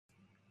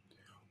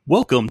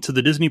Welcome to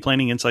the Disney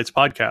Planning Insights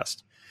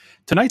podcast.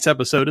 Tonight's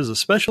episode is a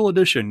special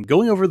edition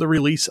going over the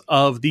release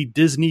of the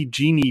Disney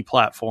Genie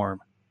platform.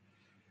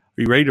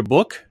 Are you ready to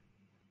book?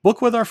 Book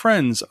with our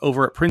friends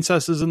over at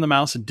Princesses and the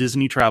Mouse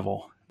Disney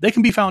Travel. They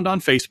can be found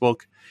on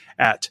Facebook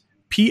at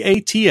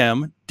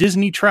PATM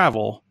Disney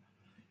Travel.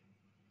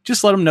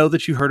 Just let them know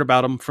that you heard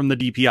about them from the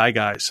DPI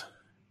guys.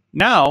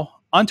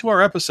 Now, onto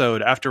our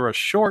episode after a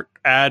short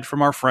ad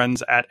from our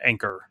friends at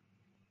Anchor.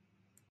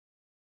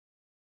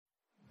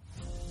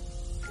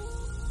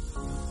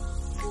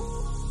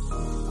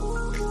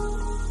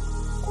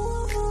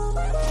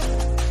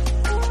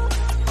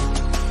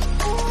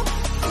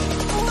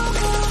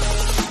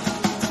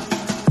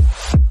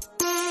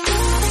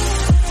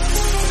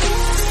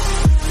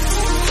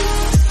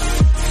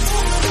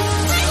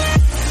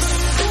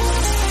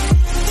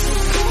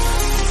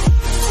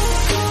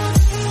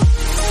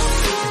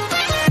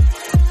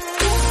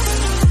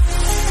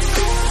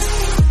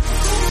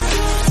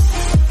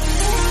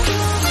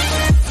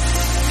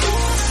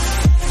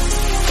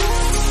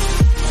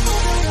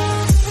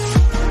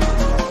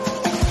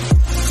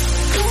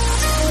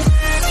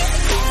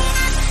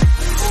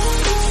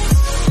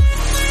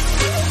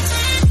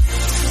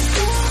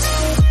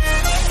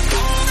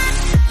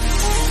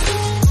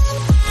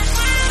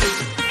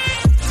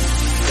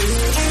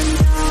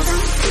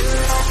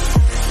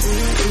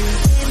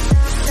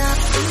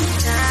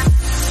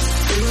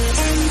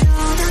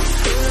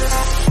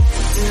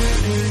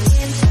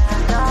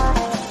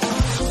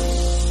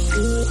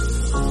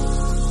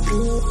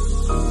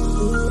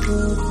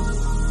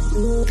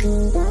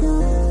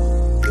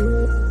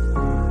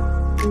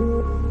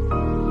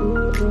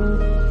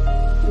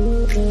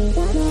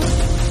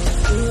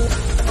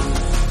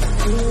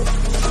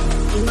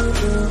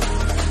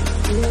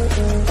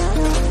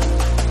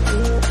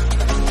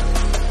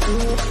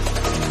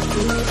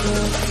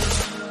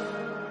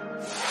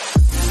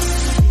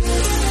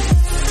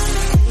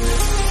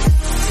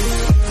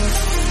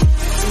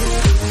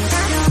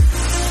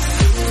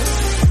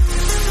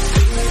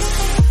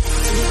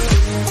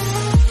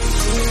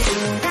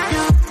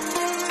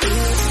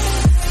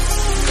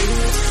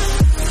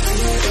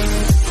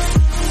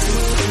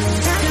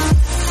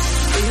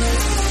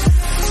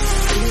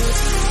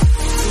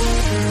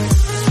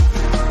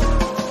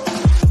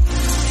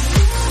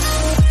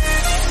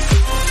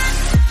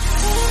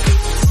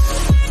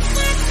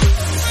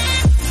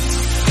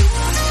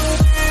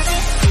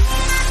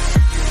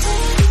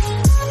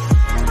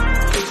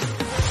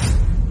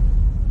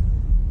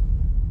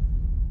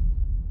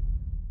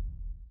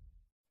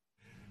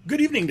 Good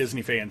evening,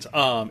 Disney fans.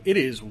 It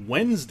is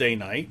Wednesday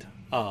night.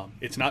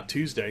 It's not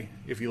Tuesday,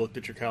 if you looked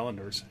at your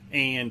calendars.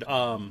 And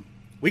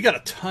we got a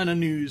ton of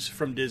news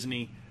from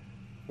Disney.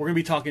 We're going to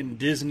be talking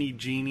Disney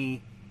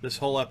Genie this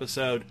whole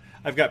episode.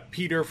 I've got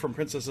Peter from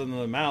Princess and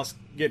the Mouse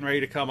getting ready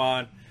to come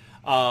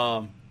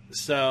on.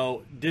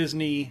 So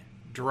Disney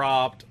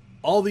dropped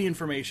all the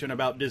information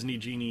about Disney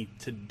Genie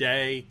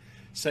today.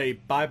 Say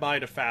bye-bye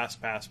to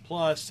FastPass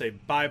Plus. Say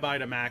bye-bye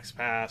to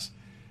MaxPass.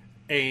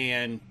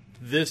 And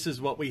this is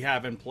what we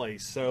have in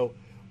place. So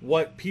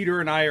what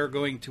Peter and I are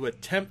going to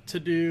attempt to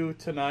do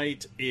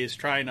tonight is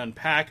try and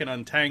unpack and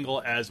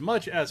untangle as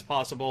much as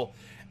possible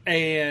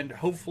and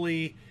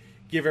hopefully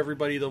give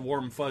everybody the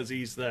warm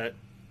fuzzies that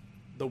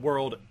the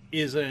world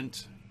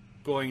isn't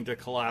going to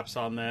collapse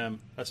on them,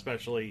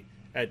 especially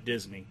at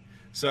Disney.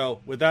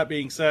 So with that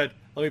being said,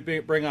 let me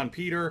bring on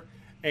Peter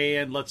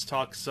and let's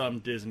talk some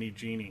Disney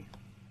Genie.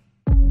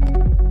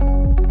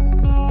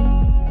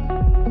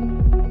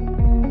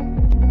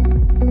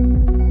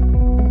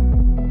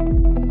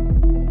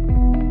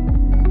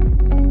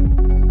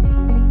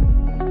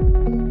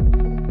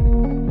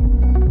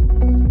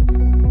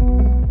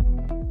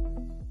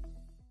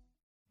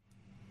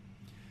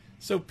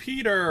 So,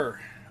 Peter,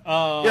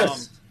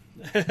 yes.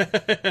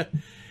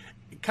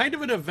 Kind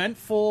of an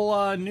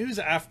eventful news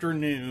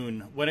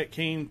afternoon when it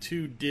came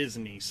to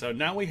Disney. So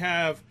now we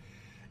have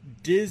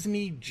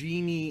Disney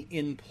Genie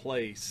in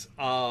place.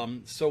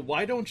 So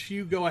why don't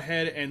you go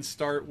ahead and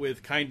start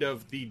with kind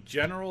of the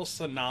general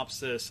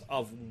synopsis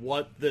of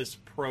what this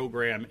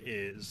program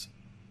is?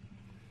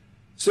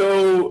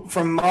 So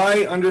from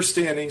my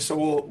understanding,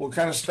 so we'll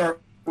kind of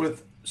start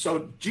with.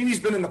 So Genie's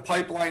been in the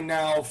pipeline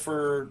now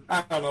for,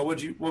 I don't know,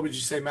 what would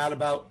you say, Matt,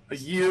 about a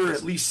year,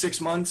 at least 6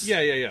 months?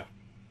 Yeah.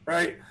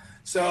 Right?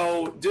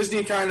 So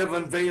Disney kind of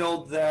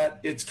unveiled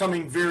that it's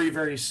coming very,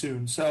 very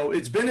soon. So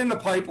it's been in the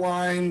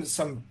pipeline.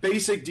 Some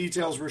basic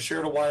details were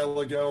shared a while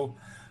ago.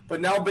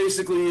 But now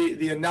basically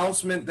the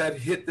announcement that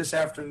hit this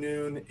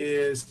afternoon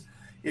is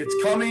it's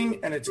coming,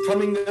 and it's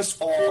coming this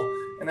fall.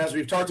 And as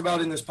we've talked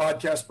about in this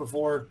podcast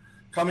before,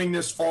 coming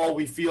this fall,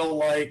 we feel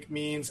like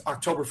means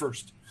October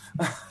 1st.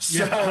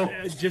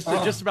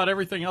 Just about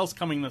everything else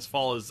coming this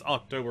fall is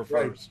October 1st.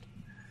 Right.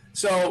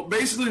 So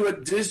basically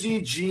what Disney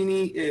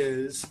Genie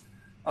is,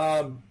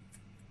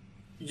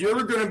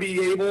 you're going to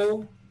be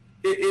able,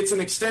 it's an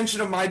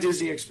extension of My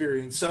Disney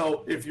Experience.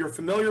 So if you're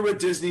familiar with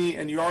Disney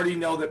and you already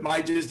know that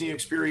My Disney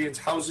Experience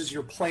houses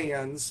your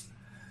plans,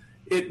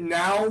 it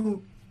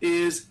now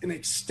is an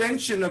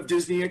extension of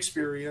Disney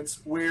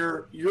Experience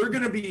where you're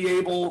going to be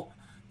able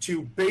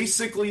to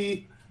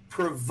basically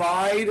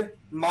provide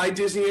My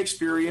Disney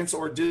Experience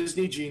or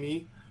Disney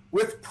Genie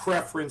with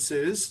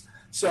preferences.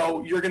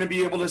 So you're going to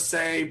be able to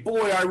say,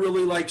 boy, I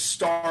really like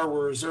Star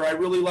Wars, or I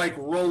really like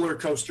roller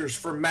coasters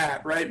for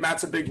Matt, right?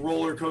 Matt's a big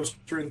roller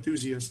coaster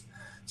enthusiast.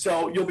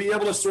 So you'll be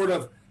able to sort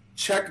of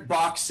check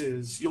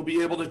boxes. You'll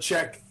be able to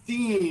check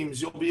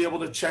themes. You'll be able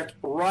to check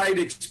ride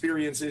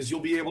experiences.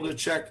 You'll be able to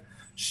check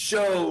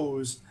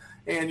shows,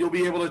 and you'll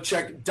be able to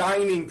check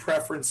dining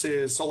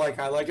preferences. So like,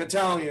 I like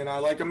Italian, I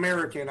like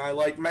American, I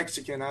like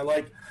Mexican, I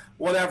like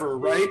whatever,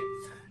 right?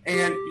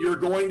 And you're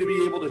going to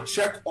be able to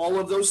check all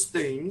of those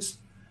things.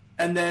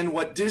 And then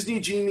what Disney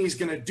Genie is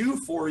going to do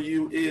for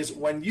you is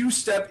when you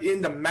step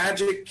into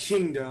Magic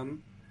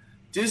Kingdom,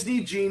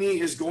 Disney Genie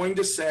is going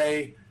to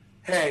say,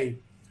 hey,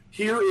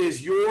 here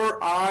is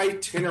your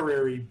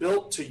itinerary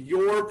built to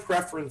your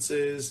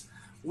preferences.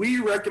 We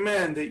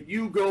recommend that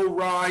you go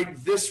ride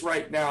this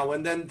right now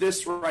and then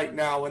this right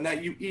now, and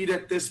that you eat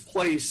at this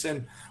place.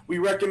 And we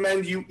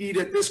recommend you eat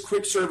at this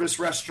quick service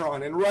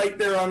restaurant. And right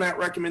there on that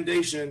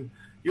recommendation,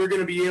 you're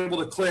going to be able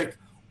to click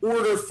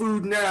order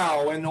food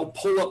now, and it'll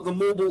pull up the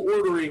mobile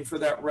ordering for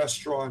that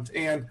restaurant.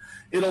 And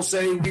it'll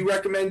say, we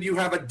recommend you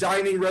have a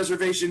dining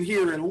reservation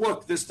here. And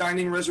look, this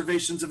dining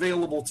reservation's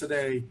available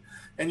today.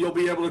 And you'll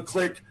be able to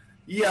click,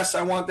 yes,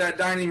 I want that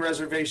dining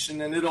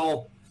reservation. And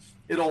it'll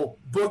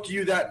book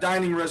you that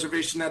dining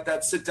reservation at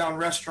that sit-down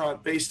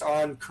restaurant based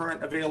on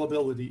current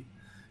availability.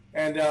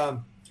 And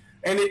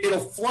it'll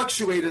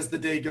fluctuate as the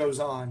day goes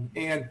on.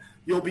 And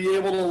you'll be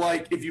able to,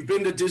 like, if you've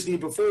been to Disney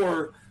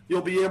before,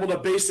 you'll be able to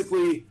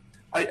basically,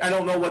 I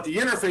don't know what the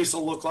interface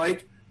will look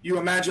like. You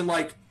imagine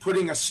like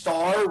putting a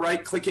star,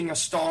 right? Clicking a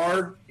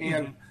star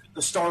and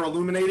the star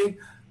illuminating.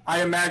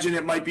 I imagine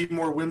it might be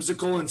more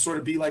whimsical and sort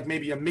of be like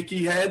maybe a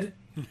Mickey head,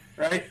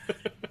 right?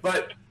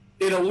 But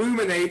it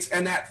illuminates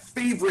and that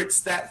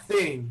favorites that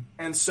thing.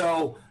 And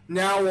so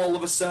now all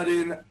of a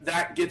sudden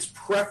that gets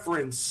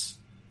preference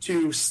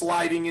to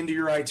sliding into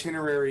your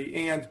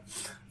itinerary. And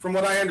from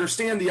what I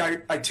understand, the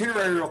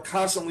itinerary will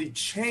constantly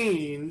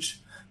change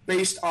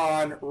based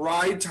on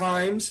ride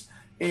times.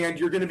 And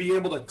you're going to be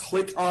able to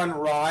click on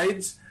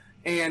rides,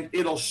 and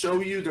it'll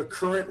show you the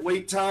current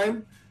wait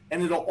time,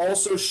 and it'll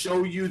also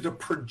show you the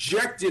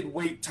projected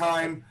wait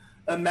time.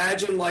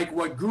 Imagine like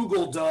what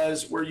Google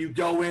does, where you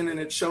go in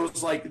and it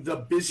shows like the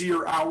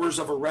busier hours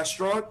of a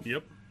restaurant.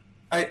 Yep.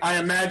 I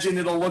imagine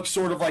it'll look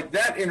sort of like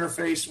that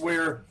interface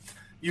where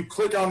you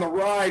click on the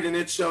ride and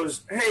it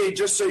shows, hey,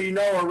 just so you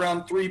know,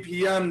 around 3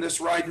 p.m. this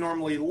ride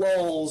normally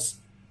lulls.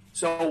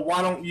 So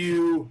why don't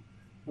you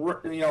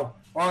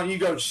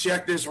go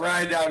check this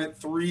ride out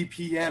at 3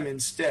 p.m.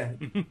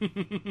 instead?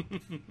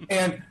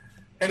 and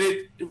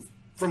it,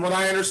 from what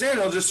I understand,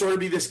 it'll just sort of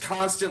be this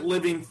constant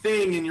living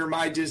thing in your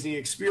My Disney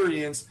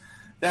experience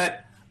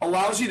that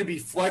allows you to be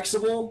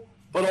flexible,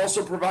 but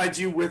also provides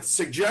you with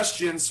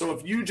suggestions. So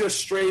if you just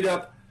straight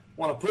up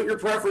want to put your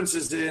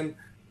preferences in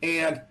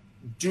and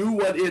do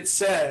what it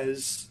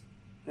says,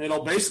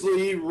 it'll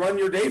basically run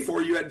your day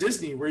for you at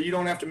Disney, where you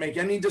don't have to make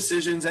any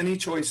decisions, any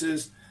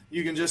choices.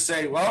 You can just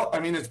say, well, I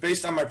mean, it's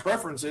based on my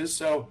preferences,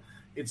 so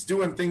it's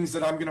doing things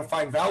that I'm going to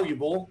find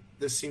valuable.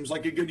 This seems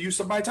like a good use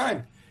of my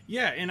time.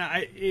 Yeah,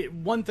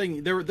 and one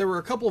thing, there were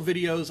a couple of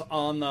videos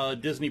on the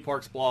Disney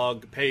Parks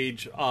blog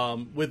page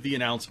with the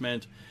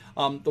announcement.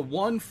 The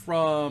one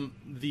from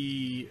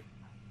the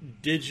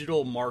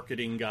digital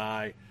marketing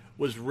guy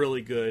was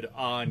really good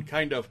on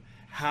kind of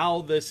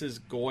how this is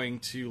going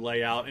to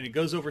lay out, and it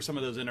goes over some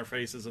of those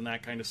interfaces and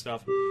that kind of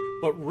stuff.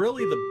 But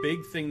really the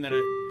big thing that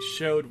it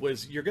showed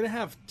was you're going to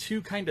have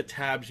two kind of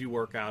tabs you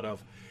work out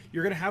of.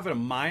 You're going to have a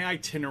My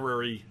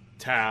Itinerary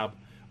tab,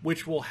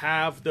 which will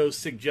have those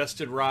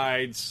suggested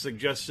rides,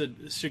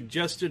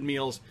 suggested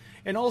meals,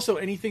 and also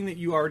anything that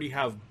you already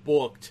have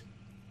booked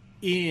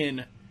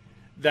in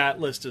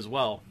that list as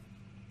well.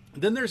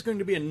 Then there's going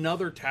to be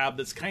another tab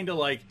that's kind of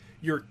like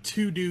your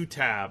to-do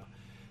tab,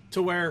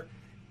 to where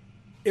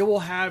it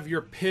will have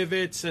your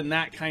pivots and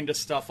that kind of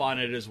stuff on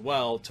it as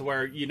well, to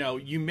where, you know,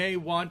 you may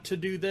want to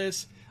do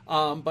this,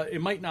 but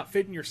it might not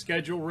fit in your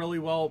schedule really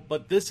well,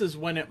 but this is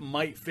when it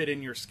might fit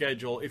in your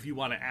schedule if you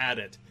want to add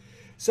it.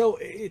 So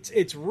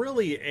it's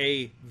really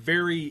a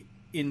very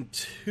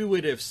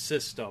intuitive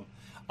system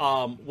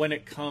when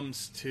it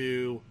comes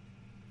to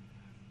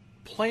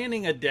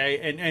planning a day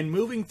and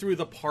moving through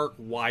the park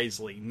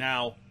wisely.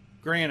 Now,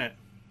 granted,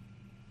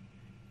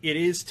 it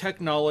is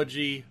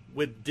technology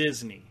with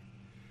Disney.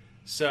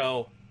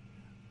 So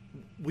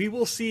we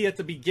will see at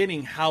the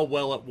beginning how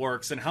well it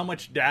works and how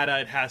much data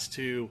it has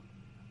to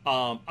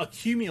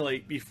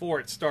accumulate before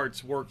it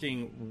starts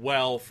working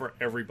well for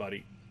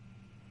everybody.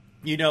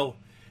 You know,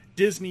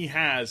 Disney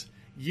has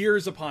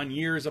years upon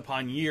years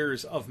upon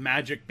years of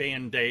Magic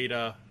Band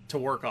data to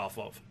work off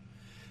of.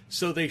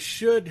 So they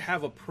should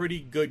have a pretty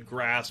good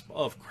grasp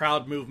of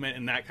crowd movement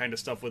and that kind of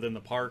stuff within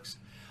the parks.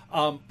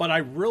 But I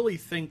really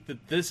think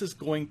that this is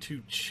going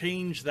to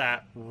change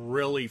that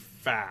really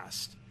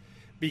fast,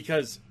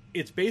 because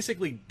it's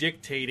basically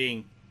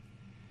dictating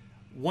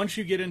once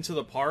you get into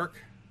the park,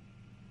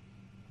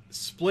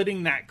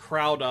 splitting that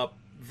crowd up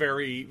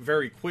very,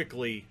 very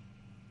quickly,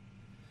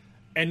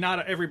 and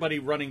not everybody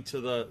running to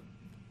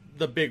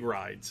the big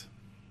rides.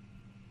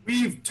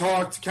 We've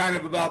talked kind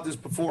of about this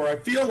before. I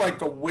feel like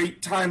the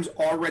wait times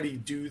already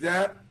do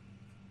that.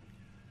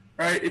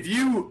 Right? If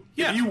you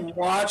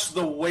watch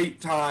the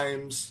wait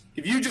times,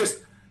 if you just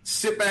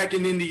sit back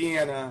in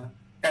Indiana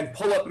and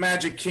pull up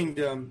Magic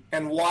Kingdom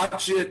and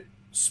watch it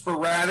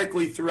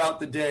sporadically throughout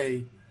the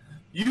day,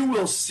 you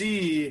will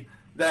see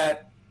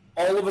that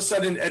all of a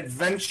sudden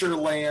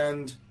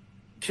Adventureland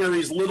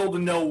carries little to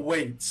no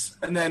waits.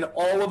 And then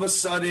all of a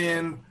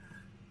sudden,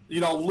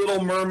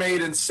 Little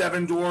Mermaid and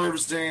Seven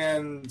Dwarfs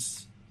and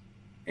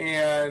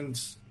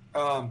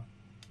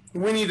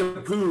Winnie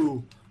the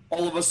Pooh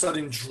all of a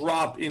sudden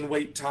drop in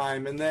wait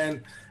time. And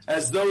then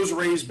as those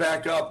raise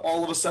back up,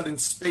 all of a sudden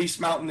Space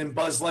Mountain and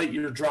Buzz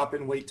Lightyear drop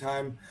in wait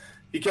time.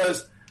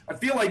 Because I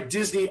feel like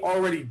Disney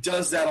already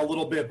does that a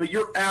little bit. But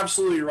you're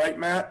absolutely right,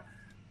 Matt.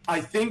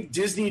 I think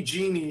Disney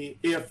Genie,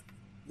 if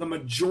the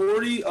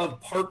majority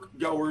of park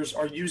goers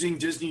are using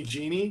Disney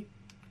Genie,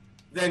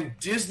 then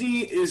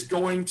Disney is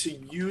going to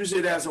use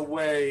it as a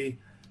way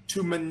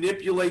to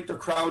manipulate the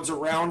crowds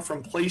around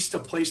from place to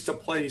place to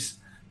place,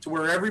 to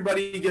where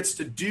everybody gets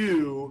to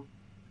do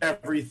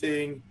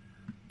everything,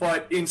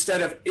 but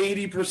instead of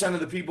 80% of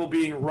the people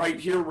being right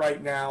here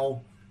right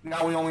now we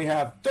only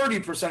have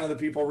 30% of the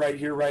people right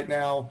here right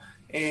now,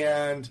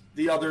 and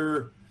the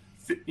other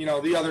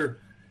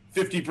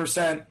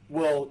 50%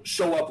 will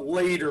show up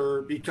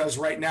later because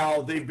right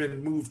now they've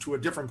been moved to a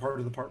different part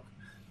of the park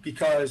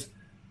because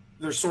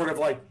they're sort of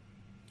like,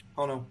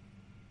 I don't know,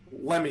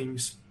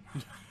 lemmings.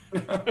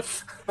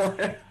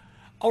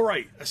 All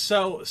right.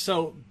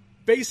 So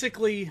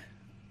basically,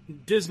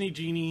 Disney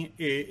Genie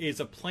is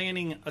a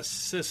planning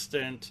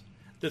assistant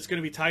that's going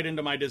to be tied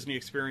into My Disney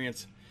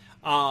Experience.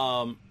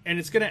 And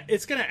it's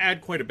gonna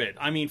add quite a bit.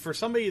 I mean, for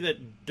somebody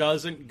that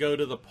doesn't go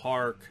to the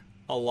park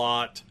a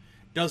lot,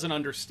 doesn't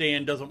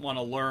understand, doesn't want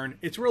to learn,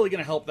 it's really going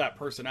to help that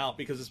person out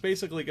because it's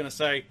basically going to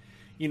say,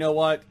 you know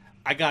what,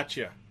 I got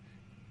you.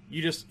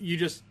 You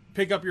just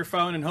pick up your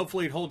phone and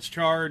hopefully it holds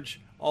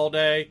charge all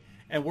day,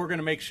 and we're going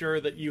to make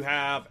sure that you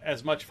have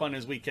as much fun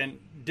as we can.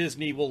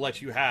 Disney will let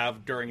you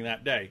have during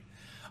that day.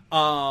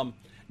 Now,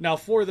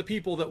 for the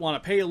people that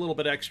want to pay a little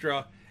bit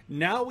extra,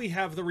 now we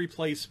have the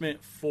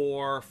replacement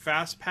for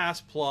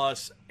FastPass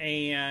Plus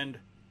and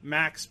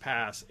Max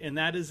Pass, and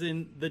that is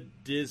in the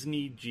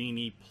Disney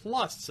Genie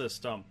Plus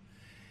system.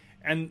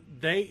 And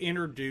they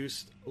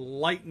introduced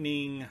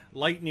Lightning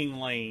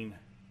Lane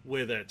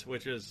with it,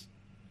 which is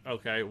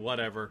okay,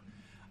 whatever.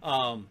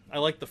 I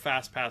like the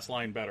FastPass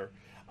line better.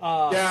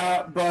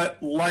 Yeah,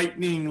 but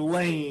Lightning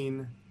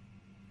Lane,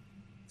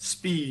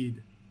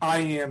 speed. I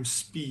am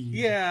speed.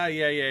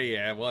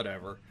 Yeah,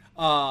 whatever.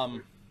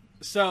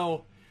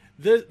 So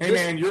hey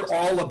man, you're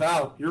all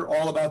about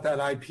that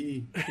IP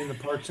in the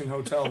parks and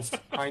hotels.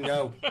 I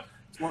know.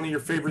 It's one of your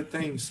favorite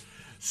things.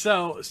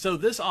 So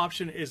this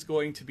option is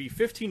going to be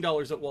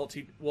 $15 at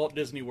Walt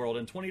Disney World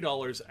and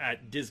 $20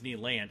 at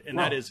Disneyland, and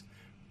that is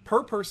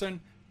per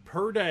person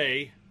per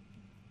day.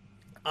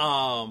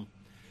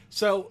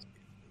 So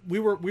we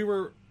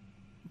were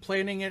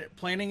planning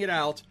it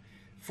out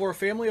for a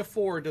family of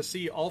 4 to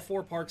see all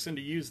 4 parks and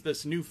to use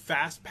this new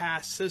Fast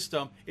Pass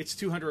system. It's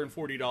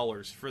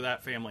 $240 for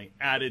that family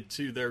added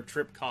to their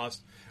trip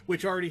cost,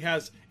 which already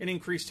has an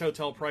increased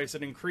hotel price,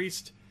 an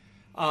increased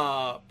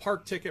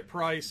park ticket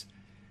price.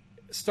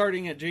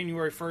 Starting at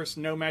January 1st,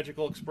 no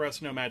Magical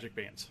Express, no Magic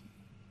Bands.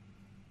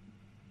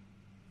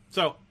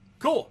 So,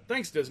 cool.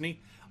 Thanks, Disney.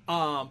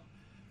 But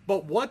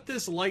what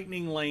this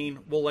Lightning Lane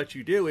will let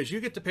you do is you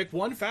get to pick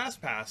one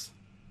Fast Pass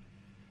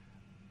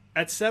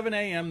at 7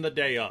 a.m. the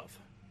day of.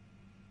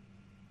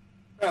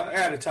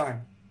 At a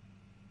time.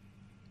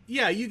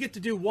 Yeah, you get to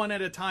do one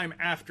at a time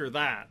after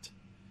that.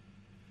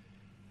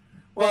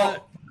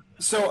 Well,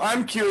 so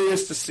I'm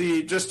curious to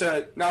see,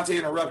 not to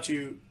interrupt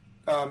you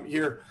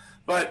here,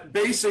 but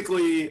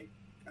basically,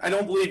 I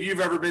don't believe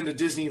you've ever been to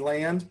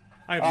Disneyland.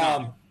 I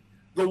have not.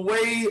 The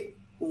way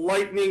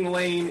Lightning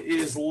Lane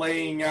is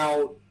laying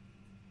out,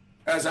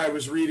 as I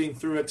was reading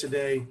through it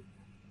today,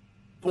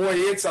 boy,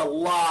 it's a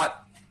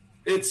lot.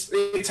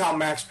 It's how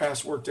Max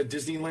Pass worked at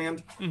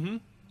Disneyland. Mm-hmm.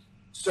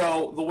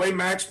 So the way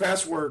Max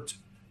Pass worked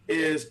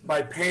is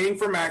by paying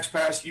for Max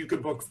Pass, you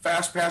could book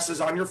Fast Passes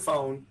on your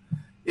phone.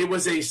 It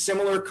was a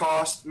similar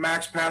cost.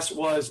 Max Pass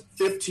was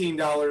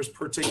 $15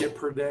 per ticket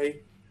per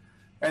day.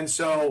 And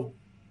so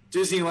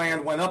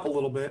Disneyland went up a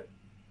little bit.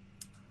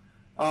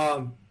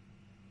 But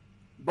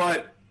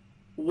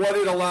what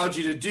it allowed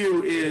you to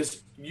do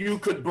is you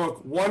could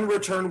book one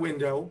return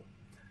window,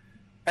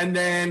 and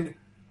then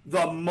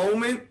the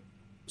moment,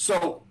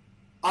 so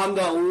on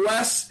the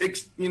less,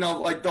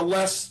 the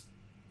less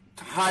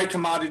high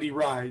commodity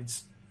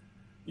rides,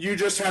 you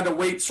just had to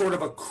wait sort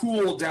of a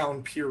cool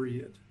down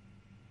period.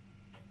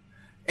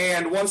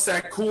 And once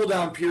that cool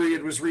down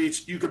period was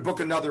reached, you could book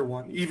another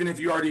one, even if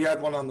you already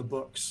had one on the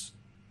books.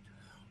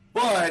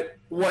 But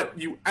what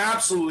you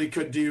absolutely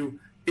could do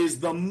is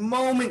the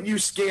moment you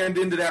scanned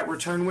into that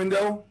return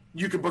window,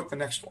 you could book the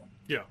next one.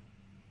 Yeah.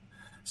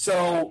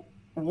 So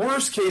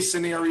worst case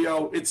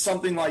scenario, it's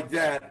something like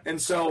that.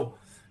 And so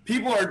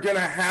people are going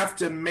to have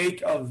to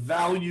make a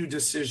value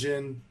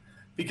decision,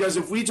 because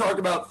if we talk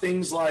about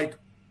things like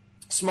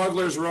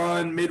Smuggler's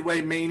Run,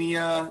 Midway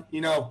Mania,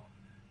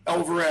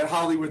 over at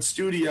Hollywood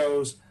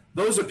Studios,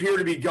 those appear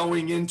to be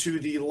going into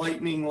the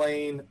Lightning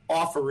Lane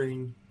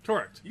offering.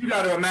 Correct. You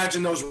got to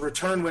imagine those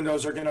return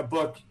windows are going to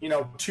book,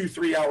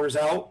 2-3 hours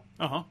out.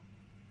 Uh-huh.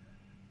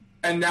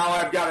 And now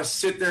I've got to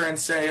sit there and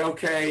say,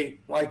 okay,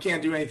 well, I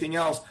can't do anything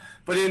else.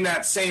 But in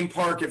that same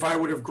park, if I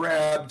would have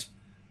grabbed,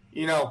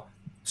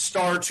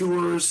 Star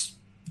Tours,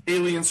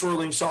 Alien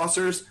Swirling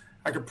Saucers,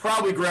 I could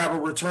probably grab a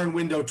return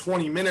window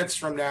 20 minutes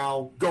from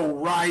now, go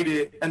ride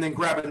it, and then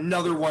grab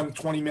another one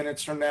 20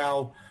 minutes from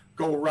now,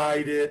 go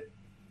ride it.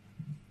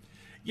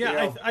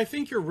 Yeah, I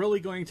think you're really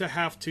going to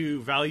have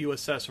to value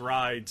assess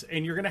rides,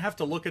 and you're going to have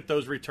to look at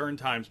those return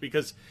times,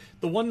 because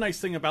the one nice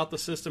thing about the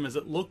system is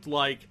it looked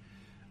like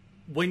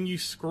when you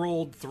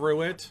scrolled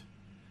through it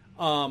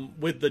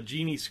with the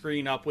Genie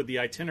screen up with the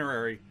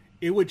itinerary,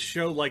 it would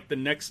show like the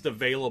next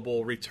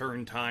available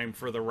return time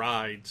for the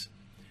rides.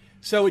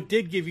 So it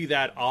did give you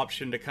that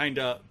option to kind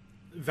of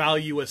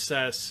value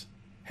assess,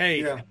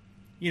 hey,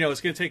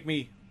 it's going to take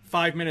me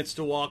 5 minutes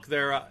to walk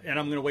there, and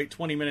I'm going to wait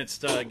 20 minutes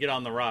to get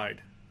on the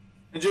ride.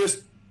 And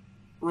just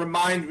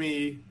remind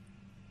me,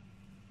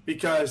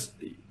 because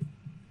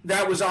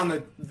that was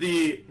on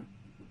the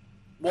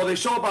well, they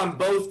show up on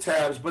both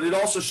tabs, but it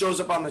also shows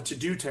up on the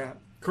to-do tab.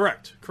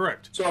 Correct.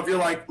 So if you're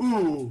like,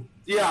 ooh,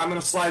 yeah, I'm going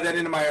to slide that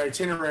into my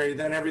itinerary,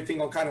 then everything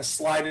will kind of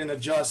slide and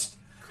adjust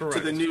to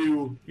the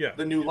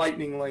new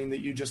Lightning Lane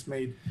that you just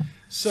made.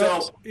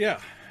 So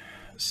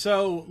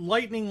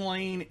Lightning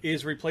Lane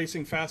is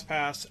replacing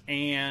FastPass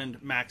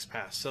and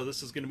MaxPass. So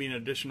this is going to be an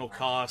additional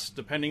cost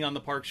depending on the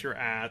parks you're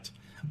at.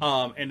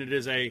 And it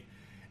is a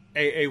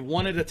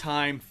one at a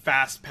time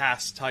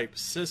FastPass type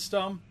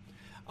system.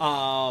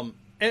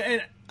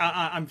 And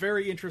I'm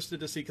very interested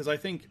to see, because I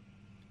think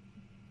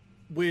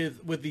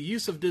with the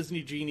use of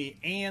Disney Genie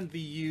and the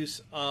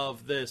use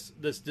of this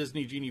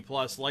Disney Genie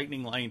Plus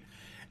Lightning Lane,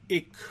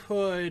 it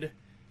could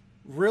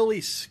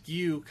really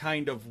skew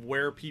kind of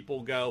where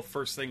people go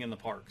first thing in the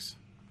parks.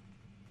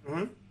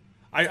 Mm-hmm.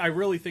 I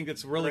really think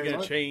it's really going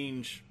to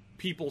change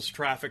people's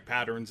traffic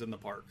patterns in the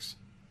parks.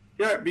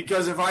 Yeah,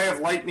 because if I have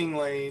Lightning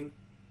Lane,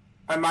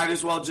 I might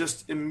as well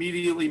just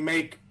immediately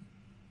make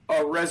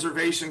a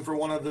reservation for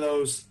one of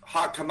those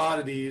hot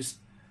commodities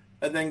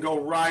and then go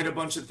ride a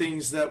bunch of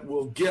things that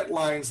will get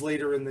lines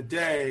later in the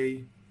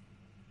day.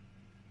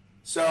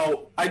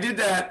 So I did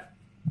that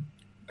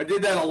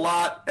a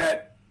lot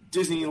at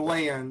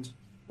Disneyland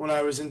when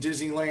I was in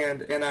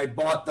Disneyland, and I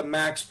bought the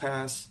Max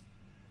Pass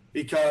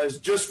because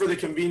just for the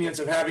convenience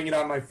of having it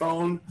on my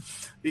phone,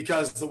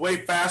 because the way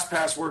Fast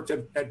Pass worked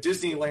at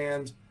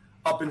Disneyland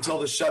up until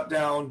the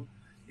shutdown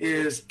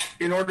is,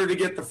 in order to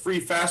get the free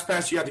Fast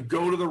Pass, you had to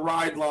go to the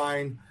ride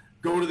line,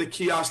 go to the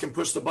kiosk and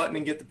push the button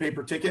and get the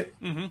paper ticket.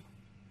 Mm-hmm.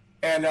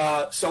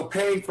 And so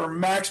paying for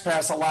Max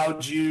Pass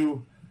allowed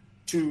you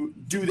to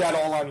do that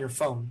all on your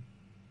phone.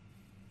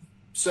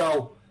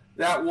 So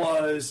that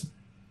was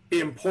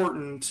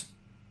important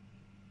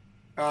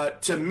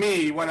to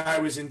me when I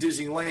was in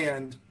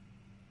Disneyland.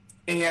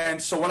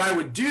 And so what I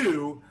would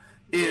do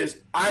is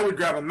I would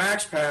grab a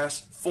Max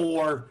Pass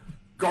for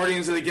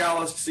Guardians of the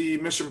Galaxy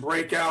Mission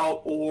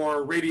Breakout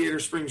or Radiator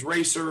Springs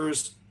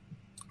Racers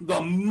the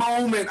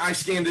moment I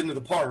scanned into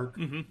the park.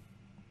 Mm-hmm.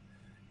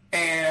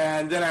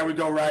 And then I would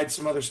go ride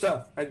some other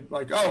stuff. I'd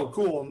like, oh,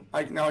 cool.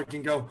 Now I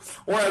can go.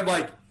 Or I'd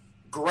like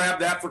grab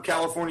that for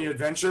California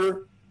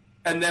Adventure,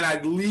 and then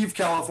I'd leave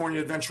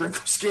California Adventure and go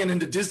scan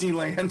into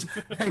Disneyland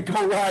and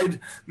go ride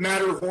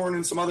Matterhorn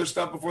and some other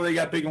stuff before they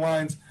got big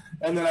lines.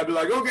 And then I'd be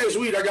like, okay,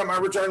 sweet, I got my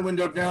return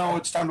window now.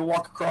 It's time to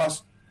walk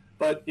across.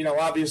 But,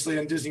 obviously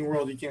in Disney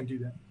World, you can't do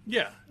that.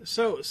 Yeah.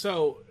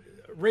 So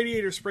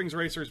Radiator Springs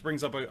Racers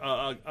brings up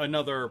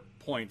another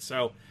point.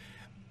 So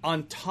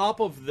on top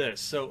of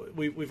this, so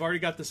we've already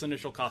got this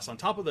initial cost. On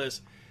top of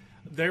this,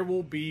 there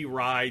will be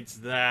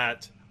rides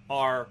that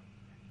are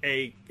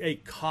a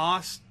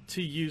cost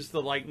to use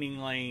the Lightning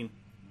Lane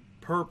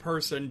per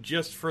person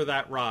just for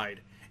that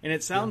ride. And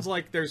it sounds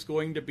like there's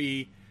going to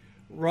be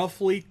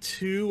roughly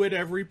 2 at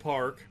every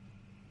park.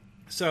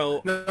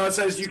 So no, it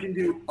says you can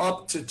do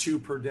up to 2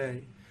 per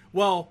day.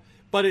 Well,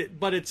 but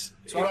it's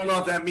so I don't know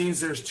if that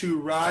means there's 2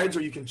 rides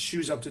or you can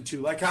choose up to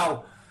 2. Like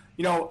how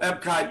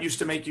Epcot used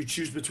to make you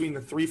choose between the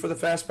 3 for the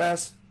Fast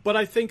Pass. But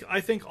I think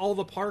all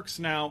the parks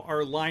now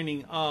are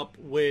lining up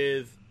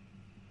with,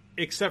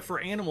 except for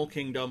Animal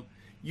Kingdom,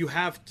 you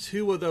have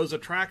 2 of those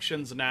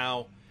attractions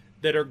now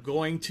that are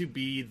going to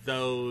be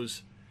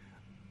those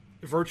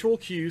virtual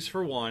queues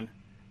for one,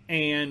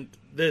 and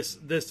this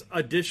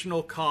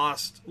additional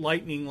cost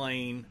Lightning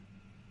Lane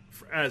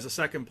as a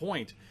second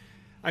point.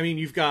 I mean,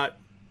 you've got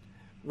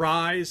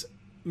Rise,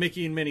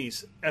 Mickey and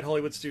Minnie's at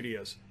Hollywood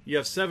Studios. You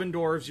have Seven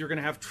Dwarfs. You're going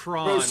to have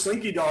Tron. Throw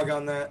Slinky Dog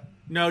on that.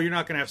 No, you're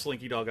not going to have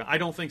Slinky Dog on. I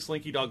don't think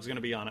Slinky Dog's going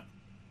to be on it.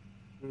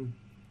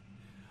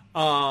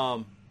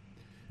 Seven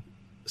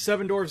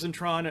Dwarfs and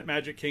Tron at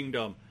Magic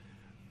Kingdom,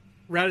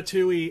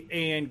 Ratatouille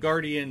and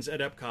Guardians at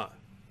Epcot.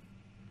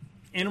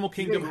 Animal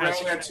Kingdom has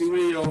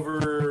Ratatouille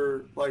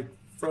over like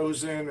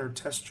Frozen or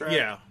Test Track.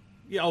 Yeah.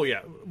 Oh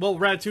yeah. Well,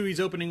 Ratatouille's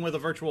opening with a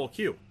virtual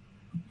queue.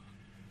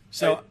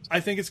 So Right. I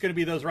think it's going to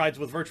be those rides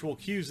with virtual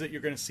queues that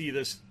you're going to see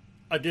this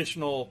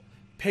additional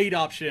paid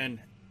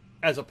option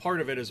as a part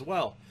of it as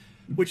well.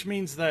 Which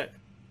means that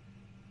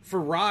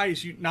for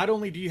Rise, you not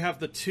only do you have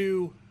the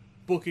 2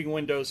 booking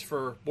windows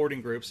for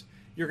boarding groups,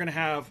 you're going to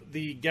have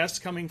the guests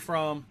coming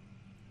from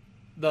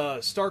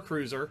the Star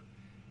Cruiser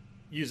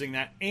using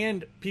that,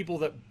 and people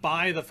that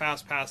buy the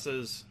fast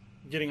passes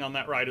getting on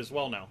that ride as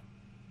well now.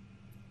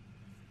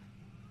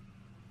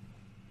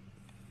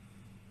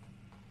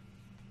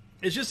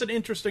 It's just an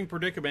interesting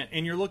predicament,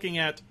 and you're looking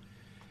at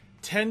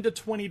 $10 to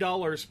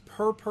 $20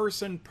 per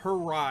person per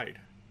ride.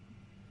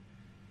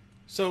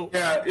 So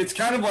Yeah, it's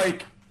kind of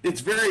like,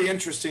 it's very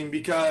interesting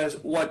because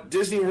what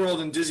Disney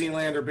World and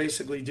Disneyland are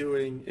basically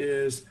doing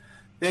is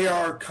they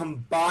are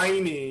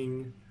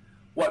combining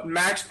what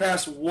Max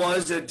Pass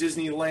was at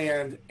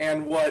Disneyland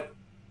and what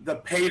the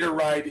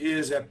pay-to-ride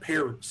is at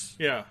Paris.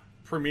 yeah,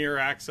 Premier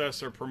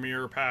Access or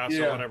Premier Pass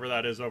or Yeah. whatever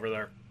that is over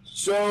there.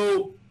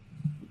 So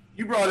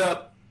you brought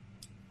up,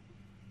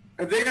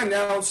 have they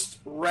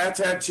announced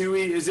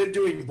Ratatouille? Is it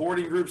doing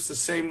boarding groups the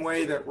same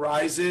way that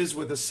Rise is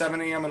with a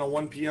 7 a.m. and a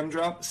 1 p.m.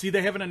 drop? See,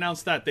 they haven't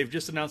announced that. They've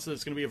just announced that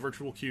it's going to be a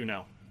virtual queue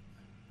now.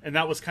 And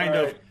that was kind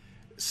All of right.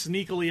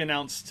 sneakily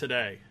announced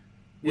today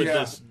with Yeah.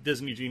 this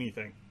Disney Genie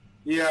thing.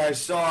 Yeah, I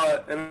saw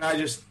it, and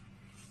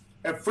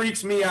it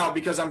freaks me out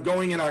because I'm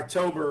going in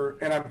October,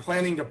 and I'm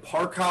planning to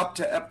park hop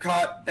to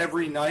Epcot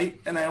every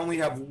night, and I only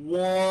have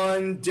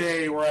one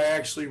day where I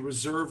actually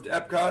reserved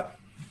Epcot.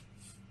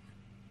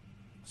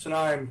 So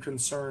now I'm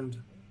concerned.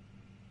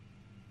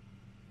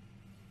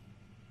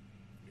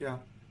 Yeah.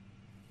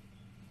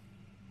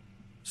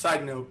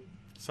 Side note.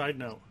 Side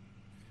note.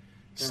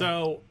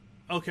 So,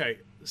 okay.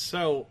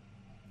 So,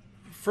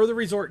 for the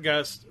resort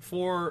guest,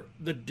 for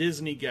the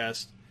Disney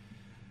guest,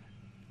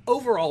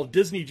 overall,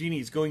 Disney Genie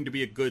is going to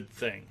be a good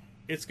thing.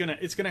 It's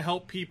gonna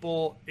help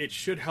people. It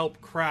should help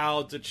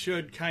crowds. It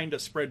should kind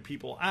of spread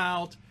people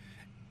out.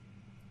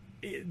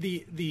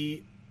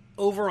 The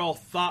overall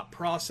thought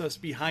process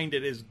behind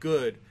it is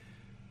good.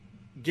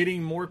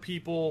 Getting more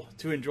people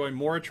to enjoy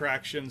more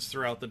attractions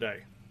throughout the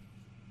day.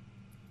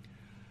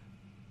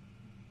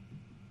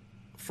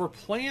 For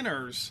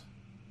planners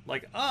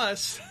like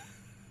us,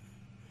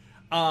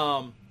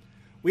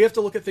 we have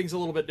to look at things a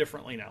little bit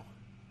differently now.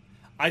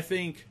 I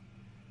think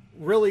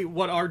really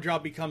what our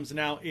job becomes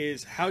now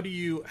is how do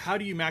you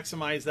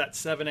maximize that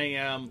 7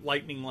 a.m.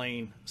 Lightning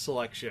Lane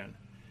selection?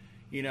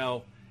 You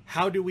know,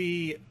 how do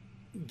we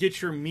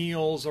get your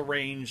meals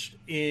arranged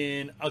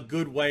in a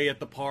good way at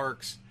the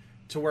parks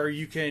to where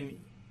you can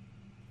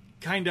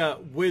kind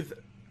of, with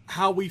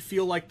how we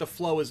feel like the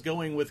flow is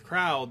going with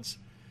crowds,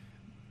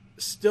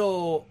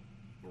 still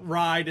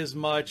ride as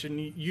much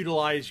and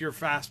utilize your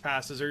fast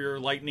passes or your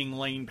Lightning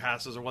Lane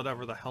passes or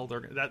whatever the hell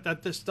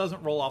that this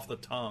doesn't roll off the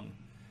tongue.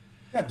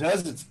 Yeah, it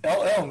does. It's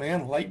LL,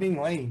 man.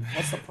 Lightning Lane.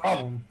 That's the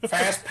problem.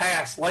 Fast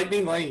pass.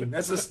 Lightning Lane.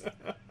 That's just...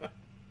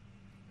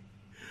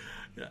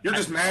 You're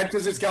just mad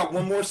because it's got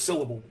one more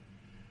syllable.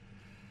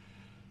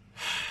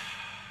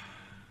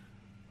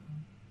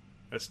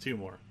 That's 2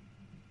 more.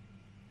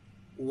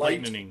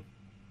 Lightning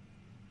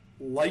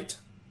Okay.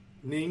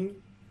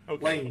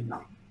 Lane.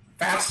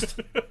 Fast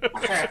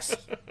pass.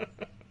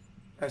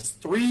 That's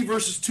 3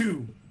 versus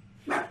 2.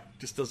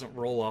 Just doesn't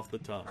roll off the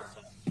tongue.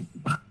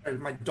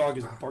 My dog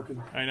is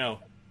barking. I know.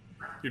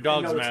 Your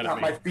dog's No, mad it's at not.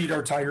 me. My feet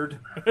are tired.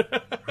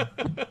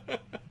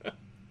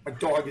 My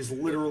dog is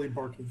literally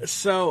barking.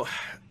 So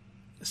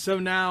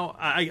now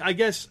I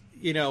guess,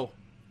 you know,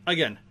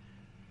 again,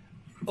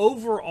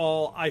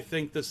 overall I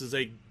think this is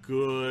a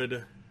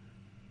good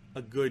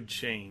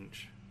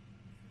change.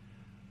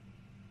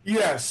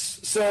 Yes.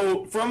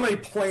 So from a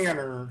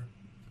planner,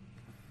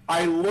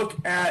 I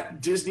look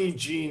at Disney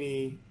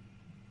Genie.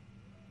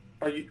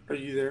 Are you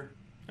there?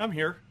 I'm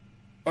here.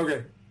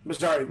 Okay.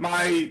 Sorry.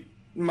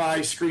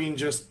 My screen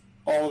just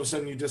all of a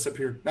sudden you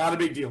disappeared. Not a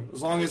big deal.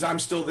 As long as I'm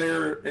still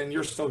there and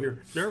you're still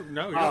here.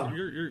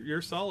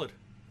 You're solid.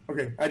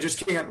 Okay. I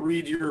just can't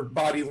read your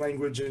body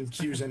language and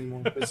cues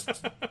anymore.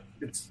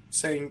 It's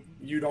saying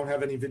you don't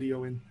have any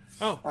video in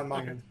on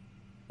my end.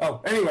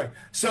 Oh, anyway.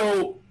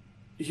 So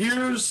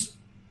here's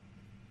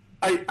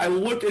I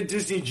look at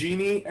Disney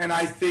Genie and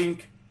I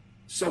think,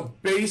 so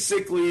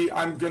basically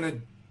I'm going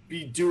to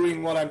be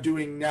doing what I'm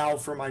doing now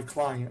for my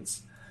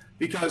clients.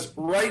 Because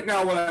right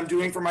now what I'm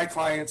doing for my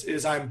clients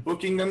is I'm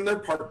booking them their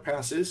park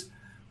passes.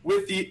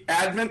 With the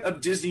advent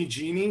of Disney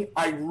Genie,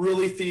 I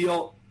really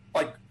feel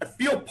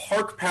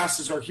park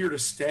passes are here to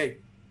stay.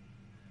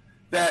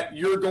 That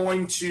you're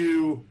going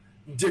to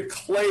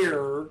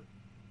declare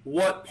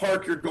what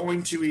park you're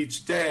going to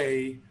each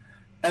day,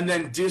 and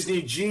then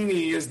Disney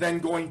Genie is then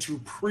going to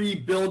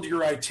pre-build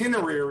your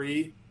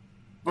itinerary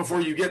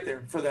before you get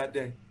there for that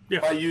day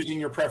by using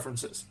your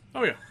preferences.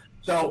 Oh yeah.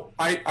 So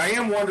I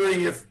am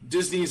wondering if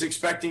Disney is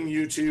expecting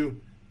you to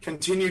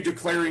continue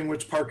declaring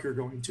which park you're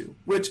going to,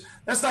 which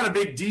that's not a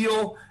big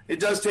deal. It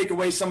does take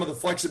away some of the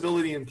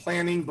flexibility in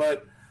planning,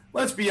 but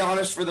let's be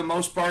honest, for the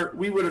most part,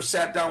 we would have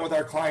sat down with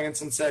our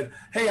clients and said,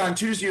 hey, on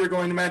Tuesday you're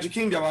going to Magic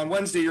Kingdom, on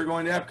Wednesday you're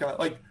going to Epcot.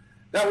 Like,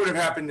 that would have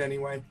happened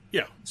anyway.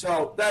 Yeah.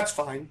 So that's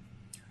fine.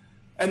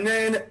 And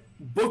then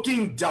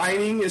booking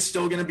dining is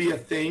still going to be a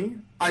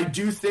thing. I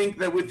do think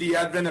that with the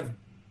advent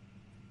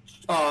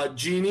of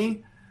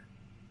Genie,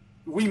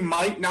 we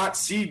might not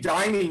see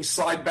dining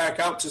slide back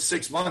out to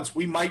 6 months.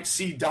 We might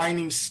see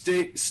dining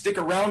stick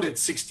around at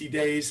 60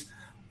 days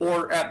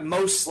or at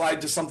most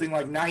slide to something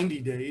like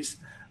 90 days.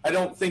 I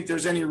don't think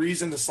there's any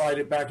reason to slide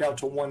it back out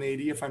to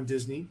 180 if I'm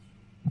Disney.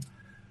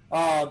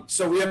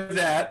 So we have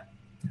that.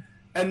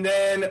 And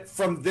then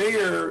from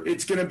there,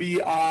 it's going to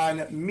be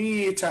on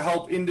me to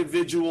help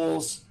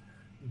individuals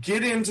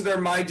get into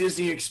their My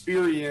Disney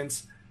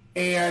experience.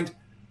 And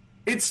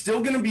it's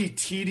still going to be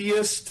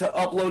tedious to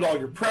upload all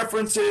your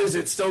preferences.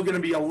 It's still going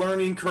to be a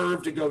learning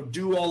curve to go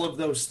do all of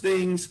those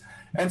things.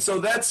 And so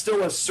that's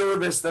still a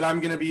service that I'm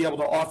going to be able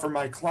to offer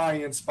my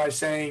clients by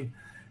saying,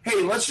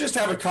 hey, let's just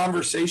have a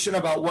conversation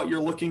about what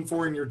you're looking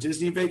for in your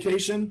Disney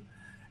vacation.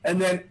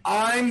 And then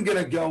I'm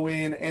going to go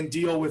in and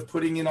deal with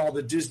putting in all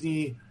the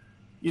Disney,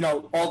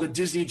 all the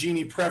Disney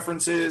Genie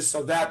preferences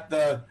so that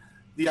the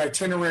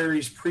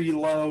itineraries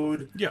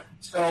preload. Yeah.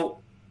 So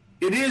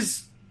it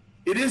is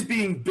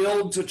being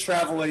billed to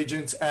travel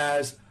agents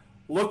as,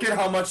 look at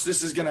how much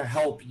this is going to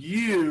help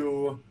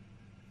you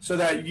so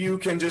that you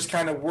can just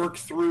kind of work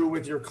through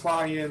with your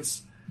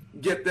clients,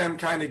 get them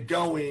kind of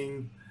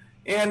going.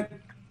 And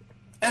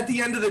at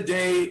the end of the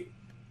day,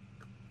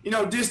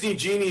 Disney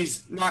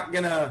Genie's not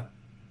going to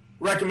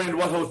recommend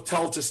what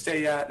hotel to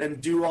stay at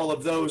and do all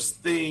of those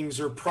things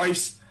or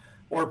price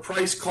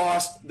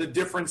cost, the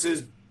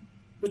differences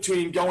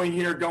between going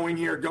here,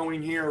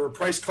 or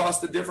price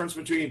cost the difference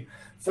between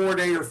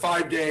 4-day or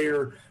 5-day,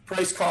 or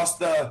price cost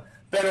the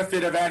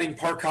benefit of adding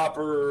park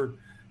hopper.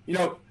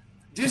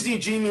 Disney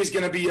Genie is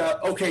going to be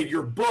okay,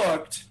 you're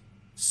booked,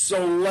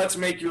 so let's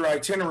make your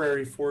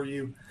itinerary for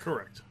you.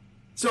 Correct.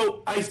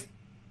 So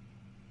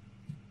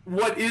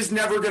what is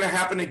never going to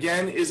happen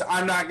again is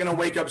I'm not going to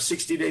wake up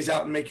 60 days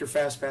out and make your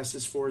fast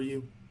passes for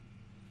you.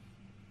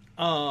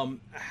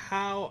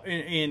 How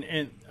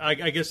and I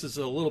guess this is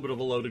a little bit of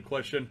a loaded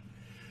question,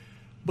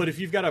 but if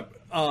you've got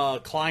a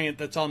client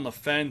that's on the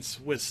fence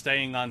with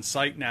staying on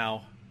site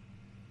now,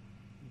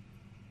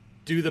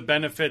 do the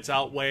benefits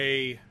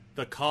outweigh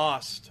the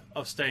cost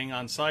of staying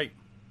on site?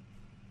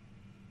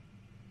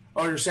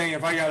 Oh, you're saying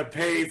if I got to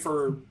pay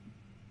for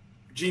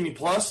Genie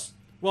Plus?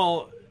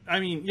 Well, I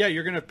mean, yeah,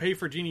 you're going to pay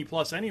for Genie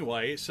Plus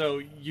anyway,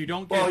 so you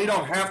don't get... Well, you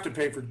don't have to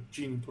pay for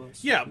Genie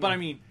Plus. Yeah, but I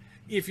mean,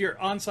 if you're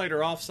on-site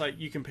or off-site,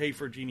 you can pay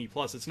for Genie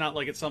Plus. It's not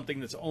like it's something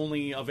that's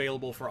only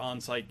available for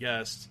on-site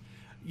guests.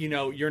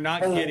 You're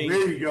not getting...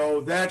 there you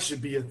go. That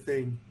should be a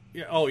thing.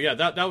 Yeah. Oh, yeah.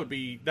 That would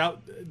be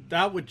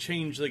that would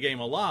change the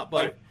game a lot.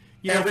 But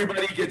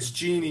everybody gets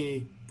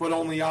Genie, but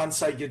only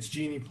on-site gets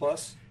Genie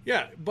Plus.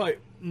 Yeah, but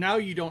now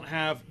you don't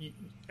have,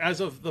 as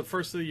of the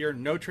first of the year,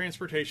 no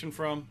transportation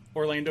from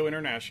Orlando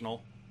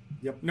International.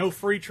 Yep. No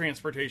free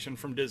transportation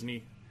from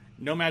Disney.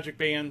 No Magic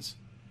Bands.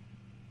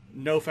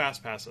 No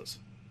Fast Passes.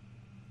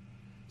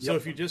 So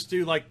if you just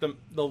do like the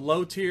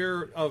low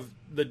tier of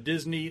the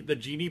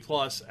Genie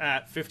Plus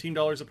at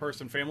 $15 a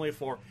person, family of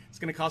 4, it's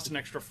going to cost an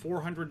extra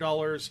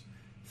 $400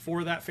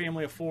 for that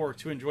family of 4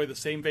 to enjoy the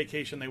same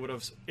vacation they would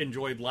have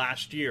enjoyed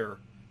last year,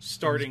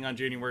 starting on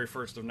January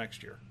 1st of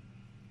next year.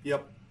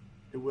 Yep,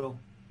 it will.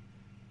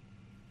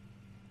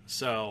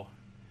 So,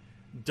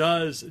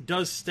 does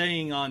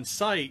staying on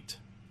site,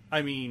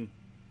 I mean,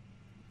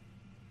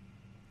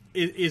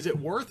 is it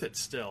worth it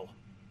still?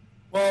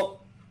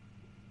 Well,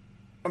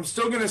 I'm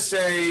still going to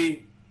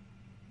say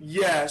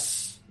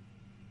yes,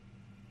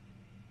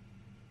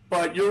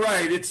 but you're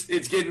right.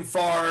 It's getting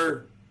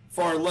far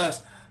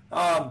less.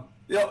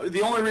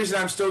 The only reason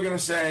I'm still going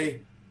to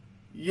say,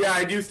 yeah,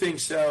 I do think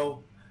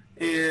so,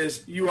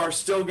 is you are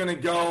still going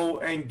to go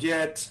and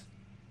get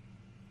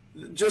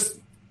just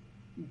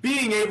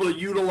being able to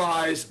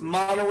utilize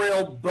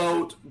monorail,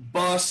 boat,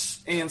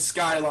 bus, and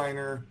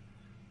Skyliner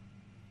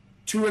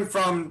to and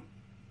from,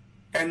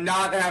 and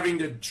not having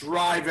to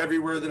drive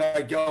everywhere that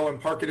I go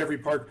and park at every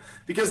park.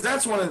 Because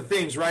that's one of the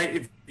things, right?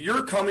 If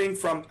you're coming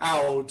from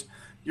out,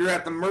 you're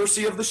at the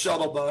mercy of the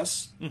shuttle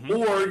bus,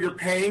 or you're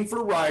paying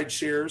for ride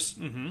shares,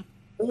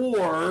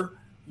 or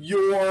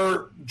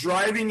you're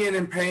driving in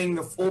and paying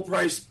the full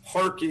price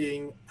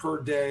parking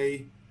per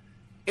day,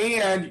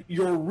 and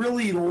you're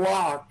really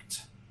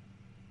locked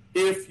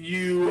if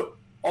you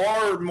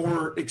are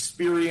more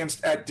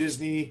experienced at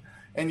Disney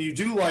and you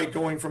do like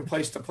going from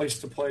place to place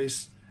to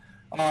place.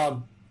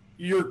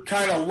 You're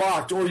kind of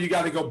locked, or you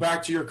got to go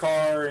back to your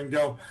car and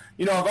go,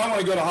 if I want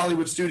to go to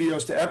Hollywood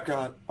Studios to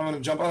Epcot, I'm going to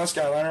jump on a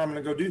Skyliner, I'm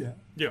going to go do that.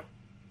 Yeah.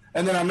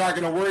 And then I'm not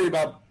going to worry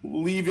about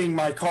leaving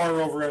my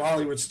car over at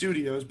Hollywood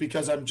Studios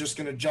because I'm just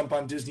going to jump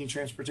on Disney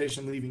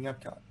transportation leaving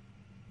Epcot.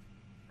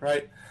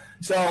 Right?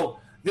 So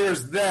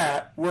there's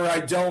that where I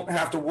don't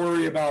have to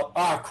worry about,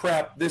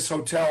 crap, this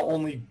hotel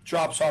only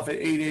drops off at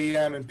 8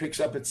 a.m. and picks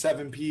up at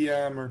 7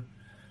 p.m.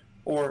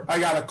 or I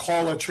got to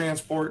call a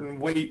transport and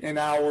wait an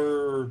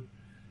hour,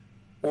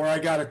 or I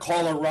got to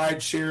call a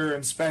ride share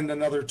and spend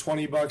another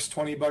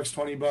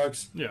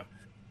 $20. Yeah.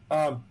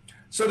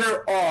 So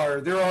there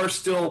are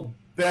still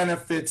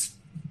benefits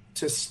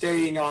to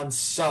staying on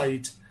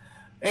site.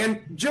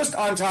 And just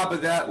on top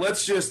of that,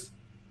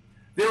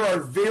 there are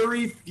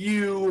very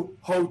few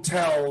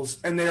hotels,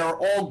 and they are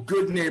all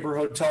good neighbor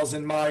hotels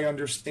in my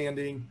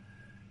understanding,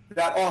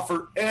 that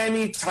offer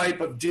any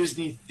type of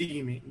Disney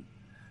theming.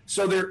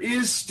 So there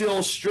is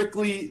still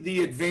strictly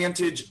the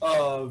advantage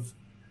of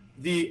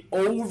the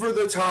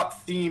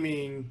over-the-top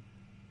theming,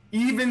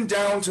 even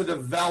down to the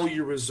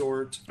value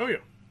resort. Oh, yeah.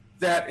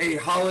 That a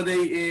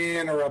Holiday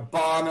Inn or a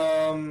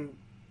Bonham,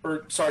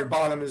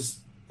 Bonham is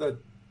the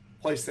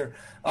place there,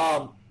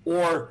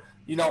 or,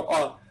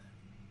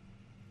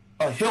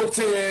 a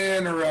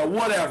Hilton or a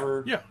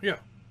whatever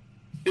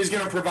is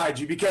going to provide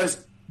you,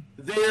 because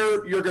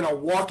there you're going to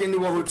walk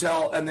into a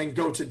hotel and then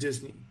go to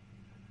Disney.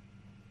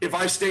 If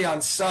I stay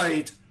on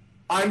site,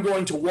 I'm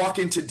going to walk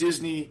into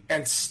Disney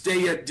and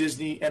stay at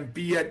Disney and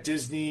be at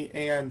Disney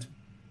and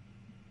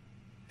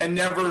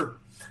never.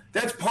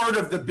 That's part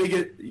of the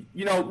biggest,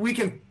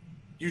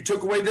 you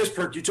took away this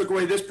perk, you took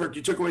away this perk,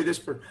 you took away this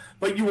perk,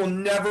 but you will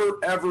never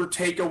ever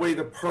take away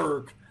the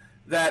perk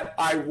that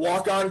I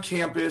walk on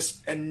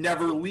campus and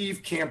never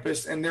leave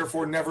campus and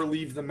therefore never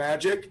leave the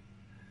magic.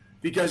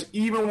 Because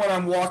even when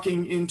I'm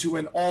walking into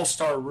an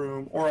All-Star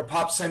room or a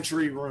Pop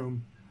Century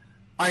room,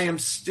 I am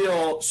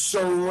still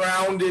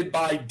surrounded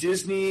by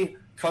Disney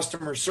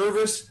customer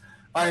service.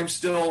 I am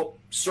still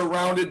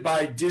surrounded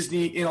by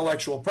Disney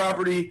intellectual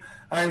property.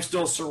 I am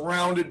still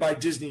surrounded by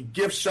Disney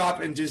gift shop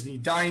and Disney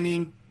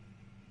dining.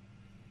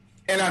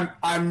 And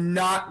I'm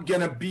not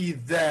going to be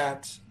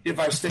that if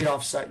I stay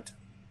off site.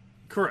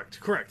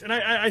 Correct. And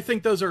I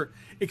think those are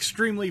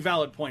extremely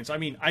valid points. I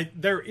mean,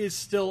 there is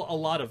still a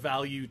lot of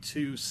value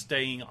to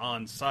staying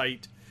on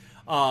site.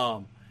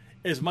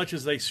 As much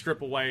as they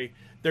strip away,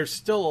 there's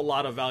still a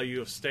lot of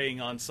value of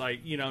staying on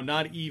site.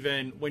 Not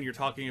even when you're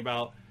talking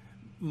about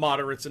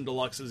moderates and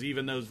deluxes,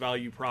 even those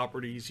value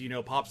properties,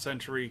 Pop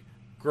Century,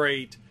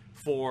 great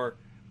for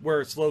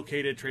where it's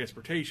located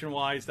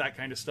transportation-wise, that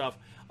kind of stuff.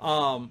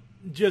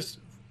 Just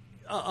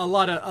a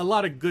lot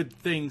of good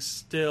things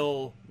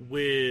still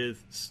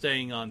with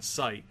staying on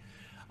site.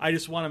 I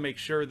just want to make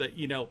sure that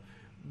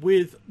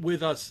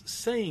with us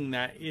saying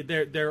that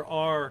there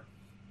are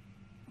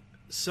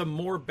some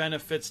more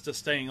benefits to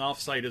staying off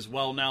site as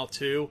well now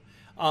too.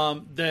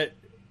 That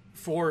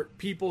for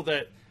people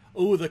that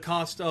the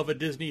cost of a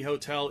Disney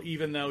hotel,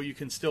 even though you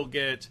can still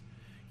get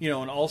an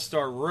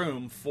all-star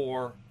room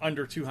for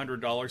under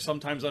 $200,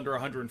 sometimes under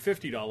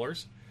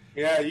 $150.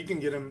 Yeah, you can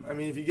get them. I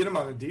mean, if you get them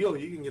on a deal,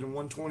 you can get them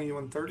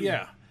 $120, $130.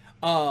 Yeah.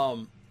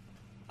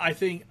 I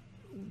think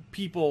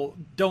people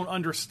don't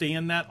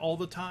understand that all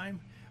the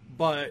time.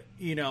 But,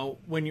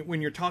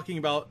 when you're talking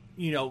about,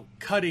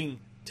 cutting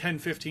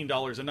 $10,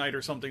 $15 a night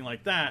or something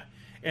like that,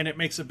 and it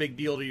makes a big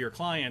deal to your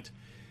client,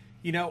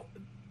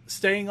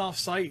 staying off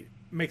site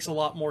makes a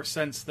lot more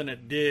sense than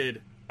it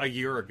did a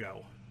year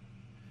ago.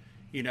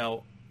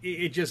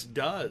 It just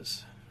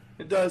does.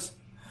 It does.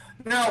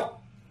 Now,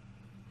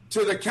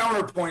 to the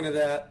counterpoint of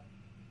that,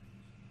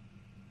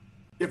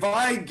 if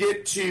I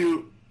get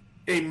to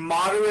a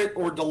moderate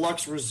or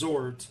deluxe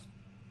resort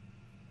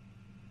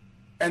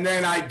and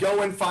then I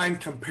go and find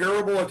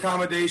comparable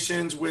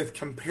accommodations with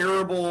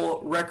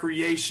comparable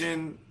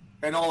recreation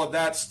and all of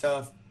that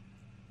stuff,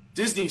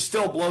 Disney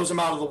still blows them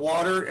out of the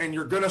water, and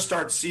you're going to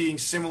start seeing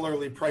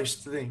similarly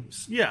priced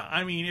things. Yeah,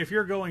 I mean, if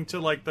you're going to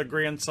like the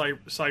Grand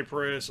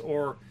Cypress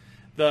or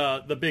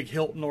the big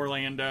Hilton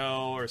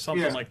Orlando or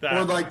something like that,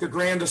 or like the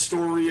Grand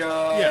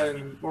Astoria,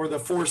 or the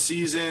Four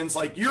Seasons,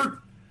 like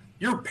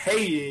you're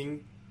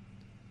paying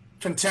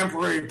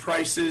contemporary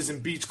prices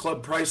and beach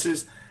club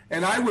prices,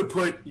 and I would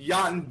put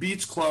Yacht and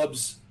Beach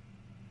Club's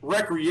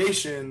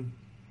recreation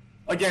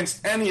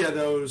against any of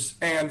those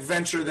and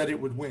venture that it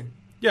would win.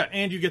 Yeah,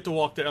 and you get to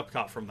walk to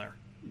Epcot from there.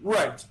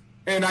 Right,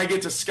 and I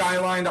get to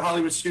Skyline to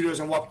Hollywood Studios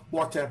and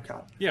walk to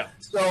Epcot. Yeah.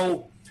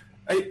 So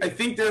I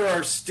think there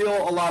are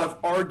still a lot of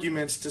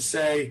arguments to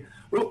say,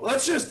 well,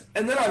 let's just,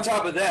 and then on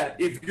top of that,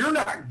 if you're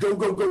not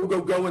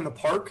go in the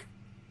park,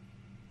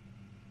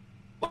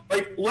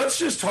 like, let's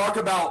just talk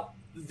about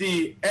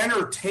the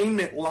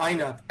entertainment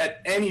lineup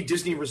at any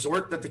Disney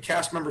resort that the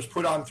cast members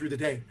put on through the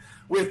day,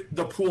 with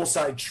the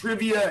poolside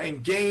trivia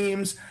and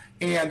games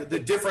and the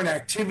different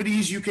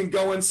activities you can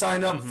go and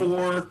sign up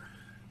for,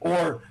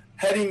 or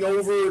heading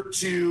over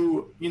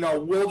to,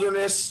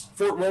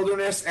 Fort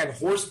Wilderness and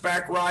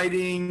horseback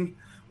riding,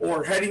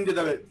 or heading to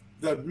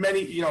the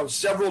many,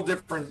 several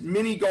different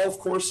mini golf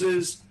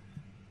courses.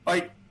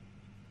 Like,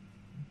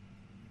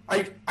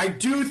 I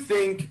do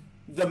think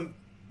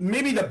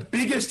maybe the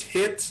biggest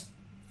hit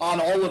on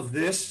all of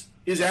this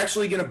is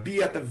actually going to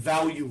be at the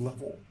value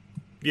level.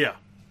 Yeah.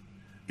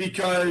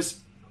 Because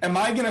am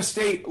I going to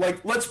stay,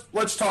 like,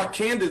 let's talk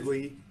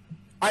candidly,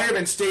 I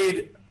haven't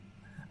stayed.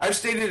 I've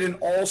stayed at an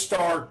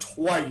All-Star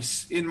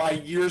twice in my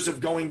years of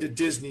going to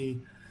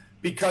Disney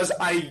because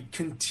I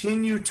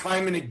continue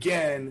time and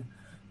again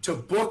to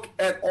book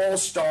at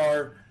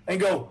All-Star and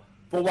go,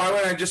 but why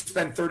wouldn't I just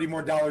spend $30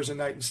 more a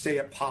night and stay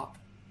at Pop?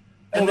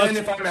 And then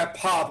if I'm at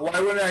Pop, why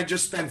wouldn't I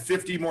just spend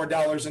 $50 more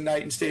a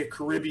night and stay at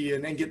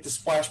Caribbean and get the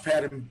splash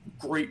pad and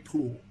great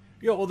pool?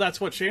 Yeah, well, that's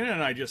what Shannon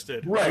and I just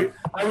did. Right.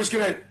 I was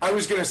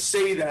gonna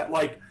say that,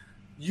 like,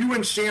 you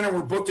and Shannon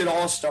were booked at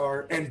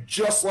All-Star, and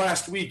just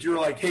last week you were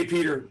like, hey,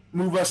 Peter,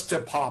 move us to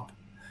Pop.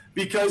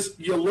 Because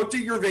you looked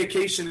at your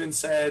vacation and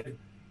said,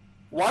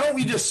 why don't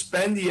we just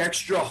spend the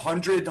extra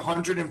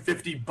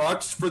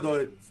 $100-$150 for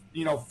the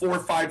 4 or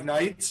 5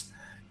 nights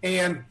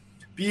and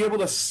be able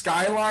to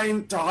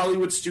skyline to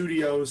Hollywood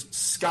Studios,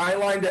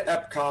 skyline to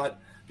Epcot,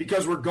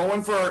 because we're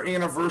going for our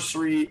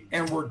anniversary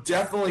and we're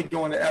definitely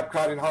going to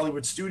Epcot and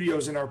Hollywood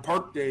Studios in our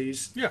park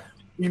days. Yeah.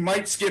 We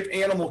might skip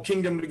Animal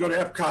Kingdom to go to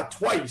Epcot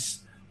twice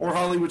or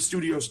Hollywood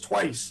Studios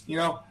twice,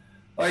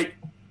 like,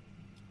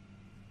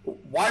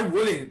 why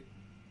wouldn't?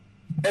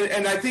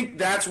 And I think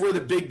that's where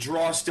the big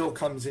draw still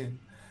comes in.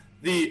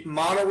 The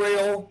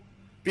monorail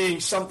being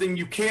something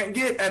you can't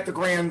get at the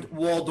Grand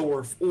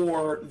Waldorf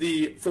or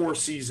the Four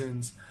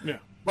Seasons. Yeah.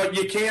 But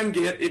you can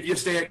get if you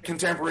stay at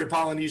Contemporary,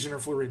 Polynesian, or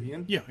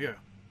Floridian. Yeah, yeah.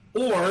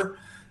 Or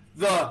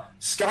the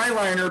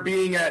Skyliner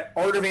being at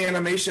Art of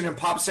Animation and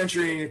Pop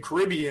Century and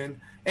Caribbean,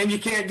 and you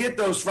can't get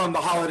those from the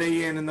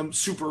Holiday Inn and the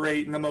Super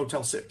 8 and the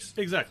Motel 6.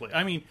 Exactly.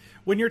 I mean,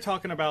 when you're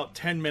talking about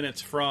 10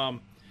 minutes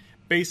from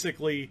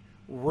basically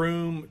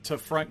room to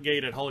front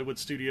gate at Hollywood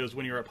Studios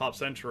when you're at Pop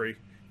Century,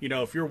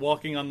 if you're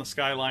walking on the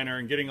Skyliner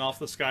and getting off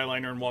the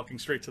Skyliner and walking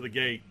straight to the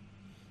gate,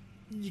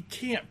 you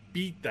can't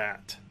beat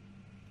that.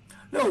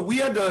 No, we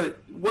had to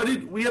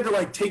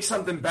like take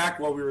something back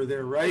while we were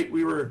there, right?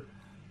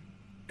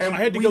 I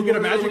had to go get a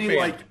Magic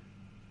Band.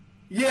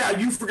 Yeah,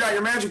 you forgot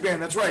your Magic Band.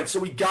 That's right. So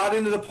we got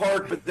into the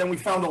park, but then we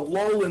found a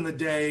lull in the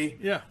day.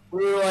 Yeah.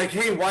 We were like,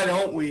 hey, why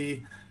don't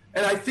we?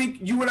 And I think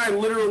you and I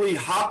literally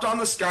hopped on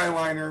the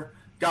Skyliner,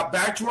 got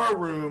back to our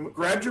room,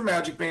 grabbed your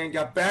Magic Band,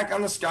 got back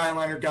on the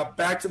Skyliner, got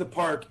back to the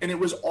park, and it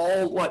was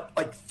all,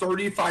 like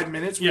 35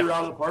 minutes we were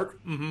out of the park?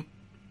 Mm-hmm.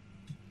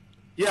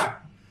 Yeah.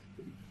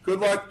 Good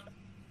luck.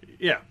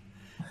 Yeah.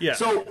 Yeah.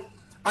 So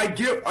I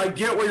get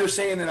what you're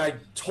saying, and I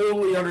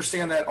totally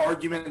understand that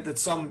argument that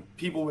some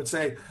people would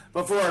say.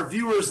 But for our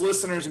viewers,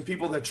 listeners, and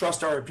people that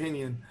trust our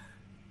opinion,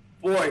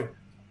 boy,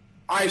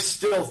 I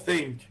still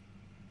think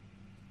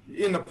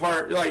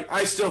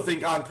I still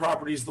think on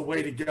property is the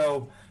way to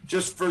go,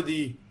 just for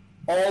the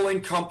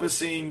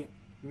all-encompassing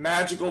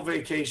magical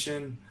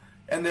vacation.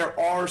 And there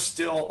are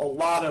still a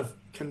lot of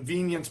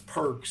convenience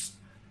perks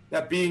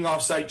that being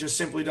off-site just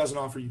simply doesn't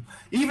offer you.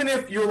 Even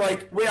if you're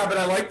like, well, yeah, but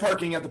I like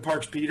parking at the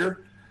parks,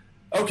 Peter.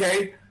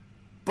 Okay,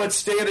 but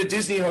stay at a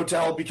Disney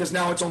hotel because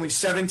now it's only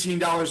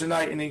 $17 a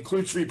night and it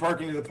includes free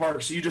parking to the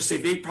park. So you just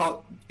save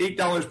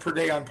 $8 per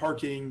day on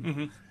parking.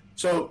 Mm-hmm.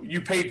 So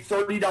you paid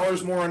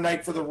 $30 more a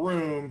night for the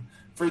room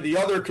for the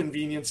other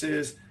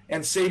conveniences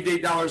and saved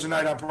 $8 a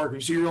night on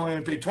parking. So you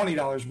only paid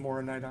 $20 more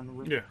a night on the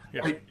room. Yeah,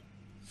 yeah. Right?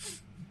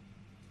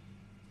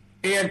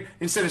 And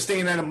instead of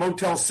staying at a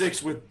Motel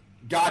 6 with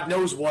God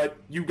knows what,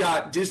 you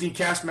got Disney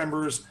cast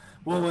members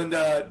willing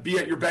to be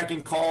at your beck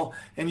and call,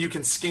 and you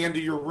can scan to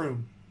your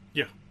room.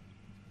 Yeah.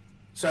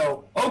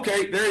 So,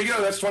 okay, there you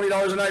go. That's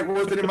 $20 a night,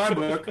 worth it in my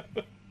book.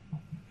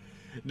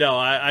 No,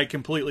 I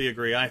completely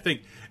agree. I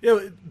think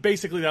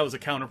basically that was a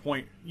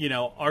counterpoint,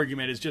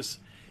 argument is just,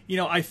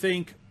 I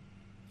think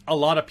a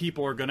lot of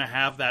people are going to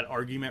have that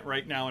argument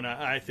right now, and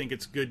I think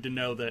it's good to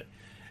know that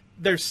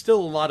there's still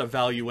a lot of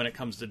value when it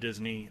comes to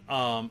Disney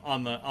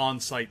on the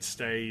on-site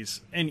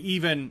stays, and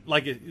even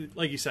like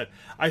you said,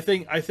 I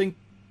think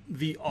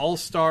the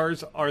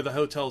All-Stars are the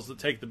hotels that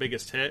take the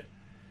biggest hit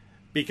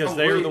because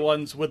they're the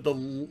ones with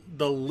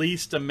the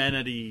least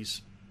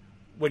amenities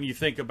when you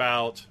think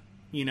about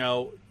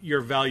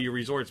your value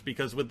resorts.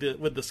 Because with the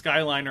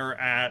Skyliner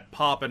at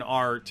Pop and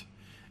Art,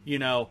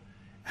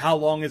 how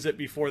long is it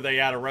before they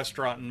add a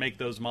restaurant and make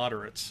those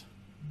moderates?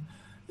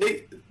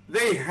 They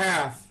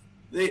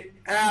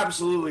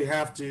absolutely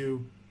have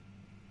to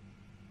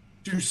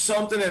do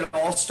something at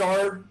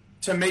All-Star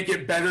to make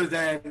it better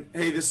than,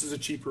 hey, this is a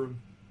cheap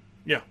room.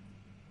 Yeah.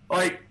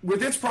 Like,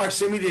 with its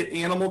proximity to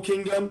Animal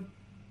Kingdom,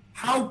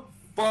 how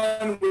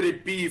fun would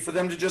it be for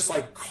them to just,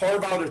 like,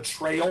 carve out a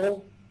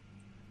trail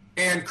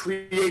and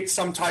create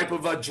some type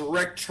of a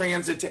direct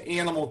transit to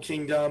Animal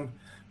Kingdom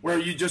where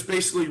you just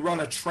basically run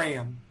a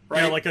tram,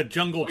 right? Yeah, like a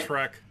jungle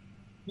trek.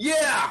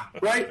 Yeah,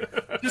 right?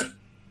 Just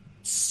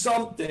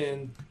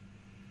something.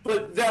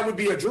 But that would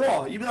be a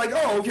draw. You'd be like,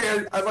 oh,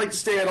 okay, I'd like to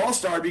stay at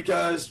All-Star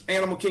because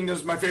Animal Kingdom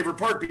is my favorite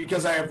park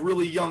because I have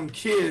really young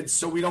kids,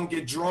 so we don't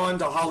get drawn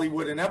to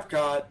Hollywood and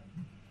Epcot.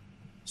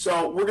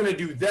 So we're going to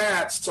do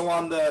that. So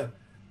on the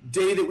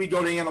day that we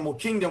go to Animal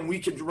Kingdom, we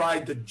could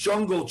ride the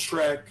Jungle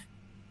Trek.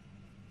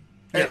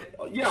 Yeah.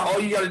 And,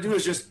 all you got to do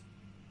is just,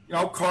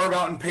 carve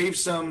out and pave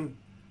some.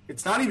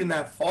 It's not even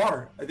that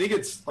far. I think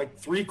it's like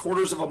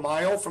 3/4 of a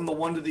mile from the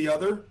one to the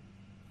other.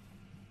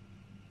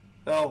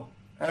 So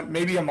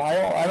maybe a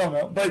mile. I don't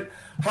know. But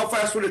how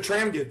fast would a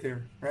tram get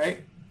there,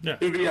 right? Yeah.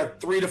 It would be a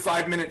 3 to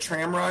 5 minute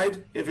tram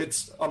ride if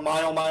it's a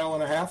mile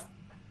and a half.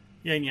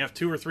 Yeah, and you have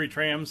 2 or 3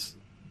 trams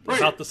Right.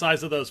 about the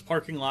size of those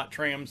parking lot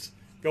trams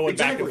going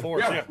back and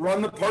forth. Yeah.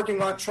 Run the parking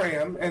lot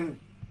tram and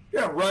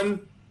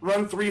run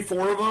 3,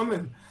 4 of them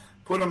and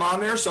put them on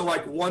there. So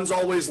like one's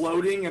always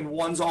loading and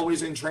one's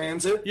always in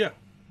transit. Yeah.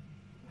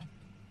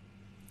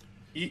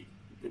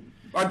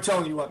 I'm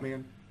telling you what,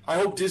 man. I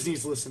hope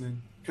Disney's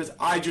listening because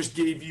I just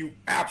gave you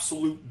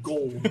absolute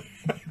gold.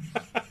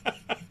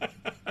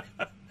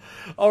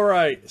 All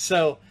right,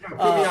 so Put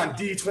me on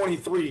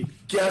D23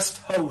 guest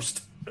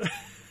host.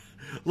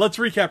 let's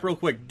recap real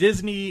quick.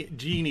 Disney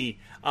Genie,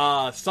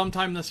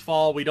 sometime this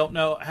fall. We don't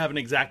have an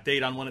exact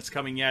date on when it's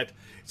coming yet.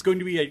 It's going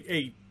to be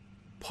a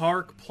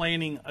park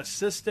planning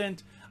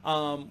assistant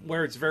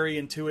where it's very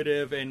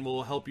intuitive and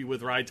will help you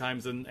with ride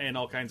times and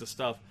all kinds of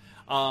stuff.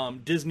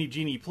 Disney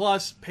Genie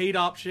Plus, paid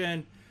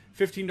option,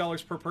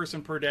 $15 per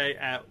person per day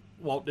at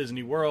Walt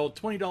Disney World,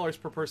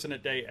 $20 per person a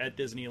day at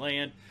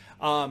Disneyland.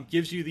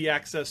 Gives you the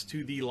access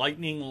to the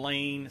Lightning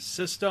Lane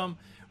system,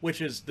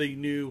 which is the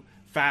new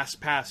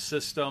Fast Pass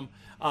system,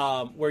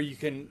 where you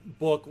can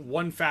book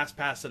one Fast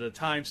Pass at a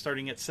time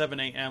starting at 7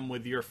 a.m.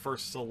 with your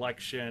first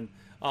selection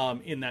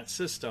in that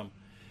system.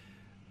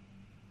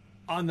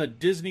 On the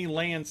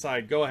Disneyland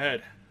side, go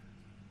ahead.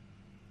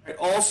 I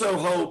also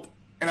hope,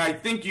 and I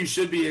think you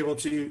should be able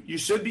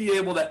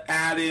to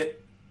add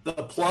it, the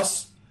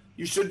plus,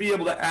 you should be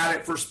able to add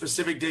it for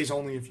specific days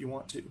only if you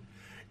want to.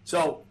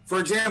 So, for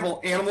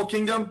example, Animal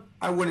Kingdom,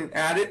 I wouldn't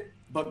add it,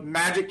 but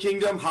Magic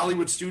Kingdom,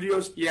 Hollywood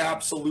Studios, yeah,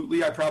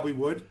 absolutely, I probably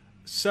would.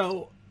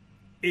 So,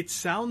 it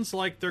sounds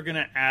like they're going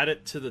to add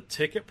it to the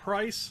ticket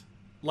price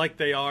like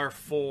they are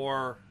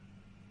for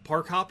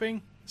park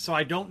hopping. So,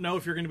 I don't know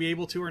if you're going to be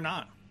able to or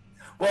not.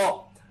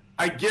 Well,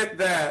 I get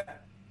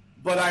that,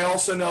 but I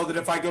also know that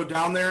if I go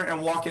down there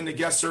and walk into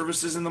guest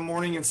services in the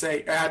morning and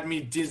say, add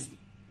me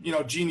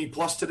Genie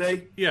Plus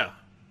today, Yeah.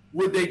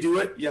 would they do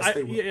it? Yes,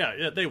 they would.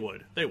 Yeah, they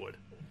would. They would.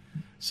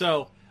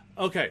 So,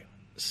 okay.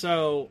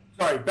 So,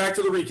 sorry, back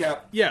to the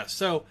recap. yeah,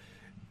 so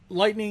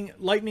Lightning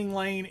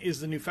Lane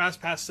is the new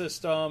Fast Pass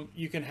system.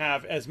 You can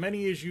have as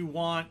many as you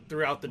want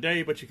throughout the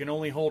day, but you can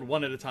only hold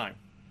one at a time.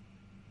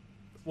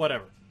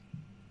 Whatever.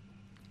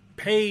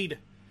 Paid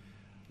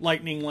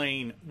Lightning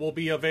Lane will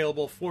be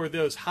available for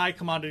those high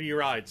commodity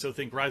rides. So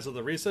think Rise of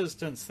the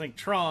Resistance, think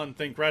Tron,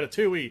 think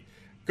Ratatouille,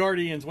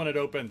 Guardians when it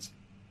opens.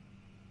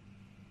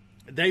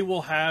 They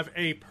will have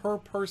a per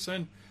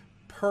person,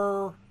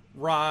 per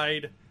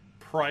ride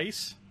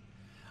price.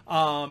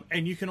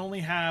 And you can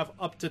only have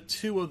up to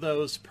 2 of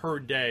those per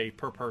day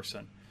per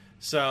person.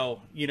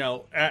 So,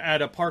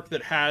 at a park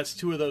that has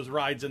 2 of those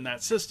rides in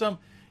that system,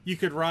 you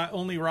could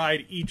only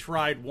ride each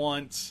ride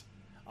once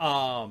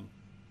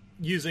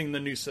using the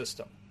new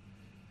system.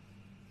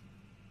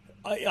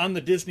 On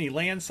the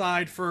Disneyland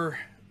side for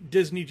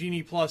Disney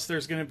Genie Plus,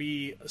 there's going to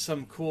be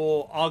some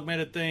cool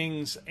augmented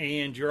things,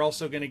 and you're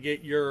also going to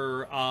get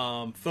your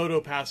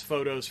PhotoPass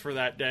photos for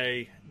that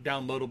day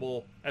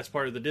downloadable as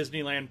part of the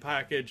Disneyland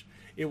package.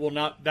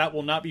 That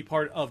will not be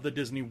part of the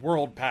Disney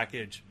World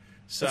package.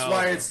 So that's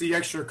why it's the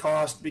extra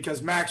cost,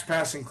 because Max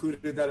Pass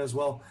included that as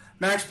well.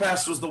 Max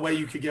Pass was the way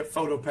you could get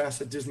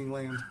PhotoPass at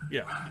Disneyland.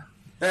 Yeah,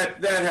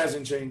 that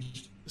hasn't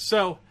changed.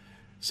 So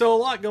a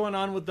lot going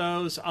on with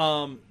those.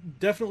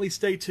 Definitely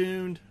stay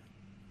tuned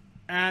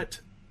at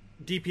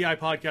DPI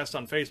Podcast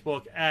on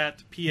Facebook,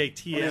 at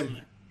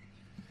PATM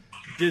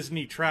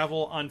Disney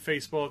Travel on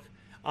Facebook.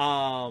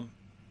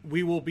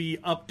 We will be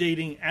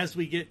updating as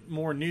we get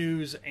more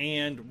news,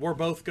 and we're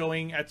both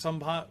going at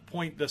some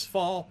point this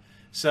fall.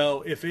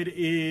 So if it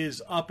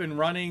is up and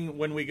running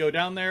when we go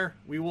down there,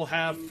 we will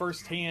have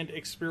firsthand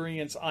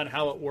experience on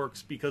how it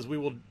works, because we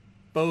will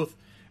both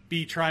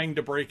be trying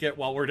to break it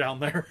while we're down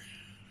there.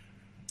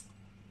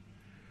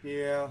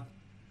 Yeah,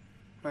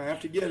 I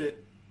have to get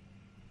it.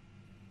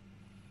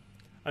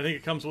 I think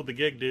it comes with the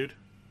gig, dude.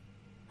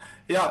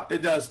 Yeah,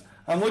 it does.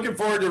 I'm looking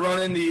forward to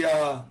running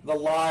the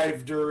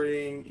live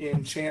during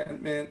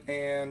Enchantment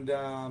and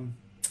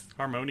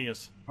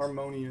Harmonious.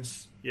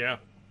 Yeah.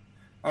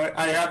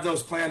 I have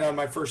those planned on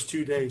my first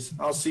 2 days.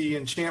 I'll see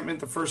Enchantment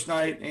the first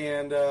night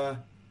and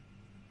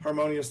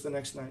Harmonious the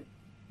next night.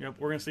 Yep,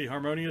 we're going to see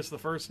Harmonious the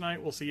first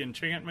night. We'll see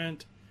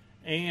Enchantment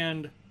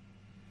and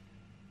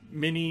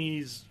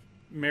Minnie's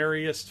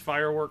Merriest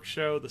Fireworks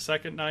Show the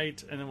second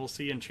night, and then we'll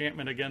see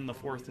Enchantment again the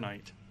fourth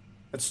night.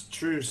 That's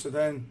true. So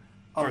then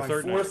on my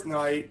third fourth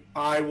night,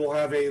 I will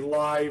have a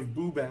live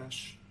Boo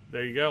Bash.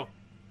 There you go.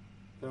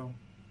 So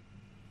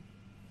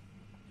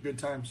good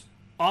times.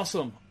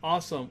 Awesome.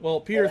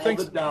 Well, Peter, all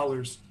thanks. the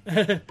dollars.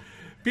 Peter,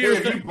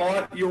 Hey, have you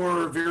bought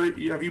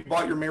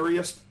your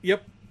Merriest?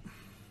 Yep.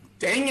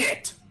 Dang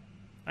it!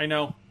 I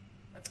know.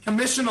 That's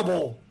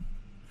commissionable.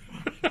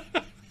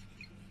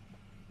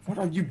 What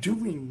are you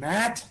doing,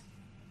 Matt?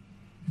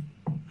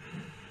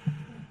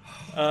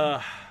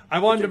 I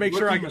wanted to make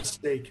sure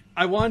mistake.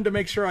 I wanted to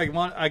make sure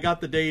I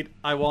got the date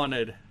I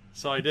wanted,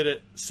 so I did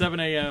it 7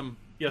 a.m.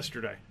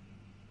 yesterday.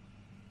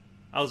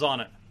 I was on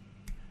it.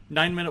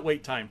 9-minute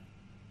wait time.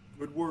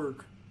 Good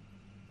work.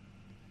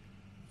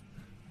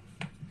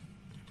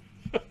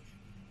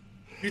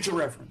 Future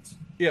reference.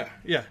 Yeah.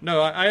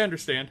 No, I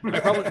understand.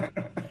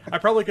 I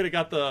probably could have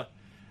got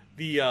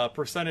the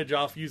percentage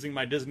off using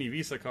my Disney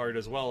Visa card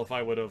as well if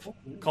I would have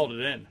called it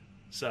in.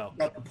 So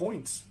got the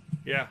points.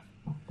 Yeah.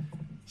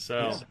 So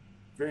yeah.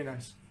 Very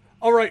nice.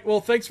 All right.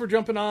 Well, thanks for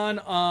jumping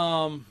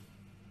on.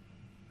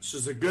 This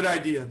is a good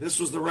idea. This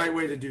was the right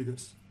way to do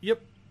this.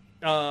 Yep.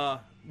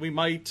 We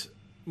might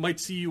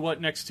see you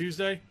next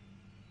Tuesday.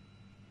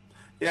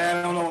 Yeah,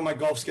 I don't know what my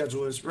golf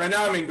schedule is. Right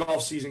now I'm in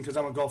golf season because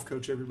I'm a golf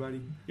coach,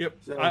 everybody. Yep.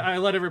 So, I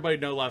let everybody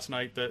know last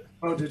night that...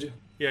 Oh, did you?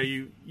 Yeah,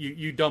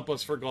 you dump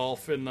us for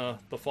golf in the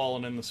fall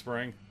and in the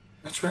spring.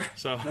 That's right.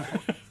 So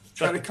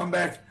try to come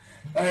back.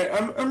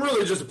 I'm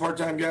really just a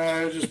part-time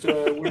guy. Just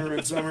winter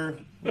and summer.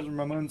 Those are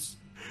my months.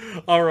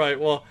 All right.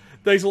 Well,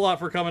 thanks a lot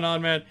for coming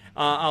on, man.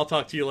 I'll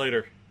talk to you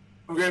later.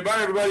 Okay,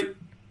 bye, everybody.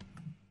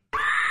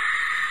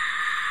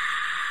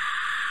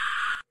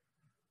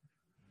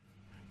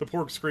 The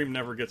pork scream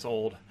never gets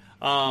old.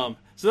 So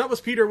that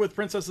was Peter with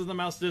Princess and the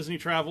Mouse Disney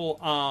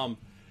Travel.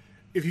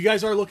 If you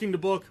guys are looking to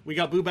book, we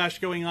got Boo Bash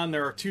going on.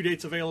 There are 2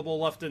 dates available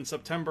left in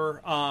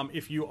September.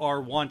 If you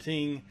are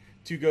wanting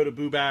to go to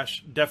Boo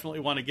Bash,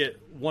 definitely want to get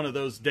one of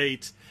those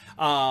dates.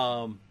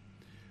 Our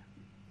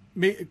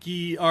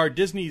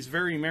Disney's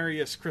Very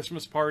Merriest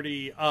Christmas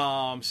Party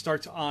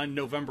starts on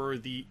November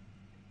the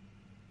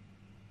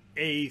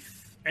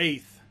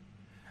 8th.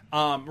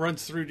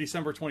 Runs through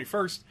December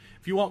 21st.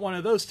 If you want one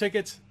of those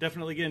tickets,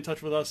 definitely get in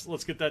touch with us.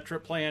 Let's get that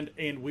trip planned,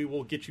 and we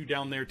will get you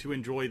down there to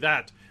enjoy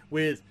that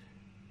with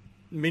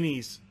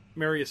Minnie's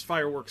Merriest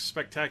Fireworks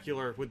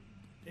Spectacular, with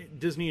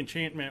Disney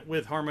Enchantment,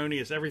 with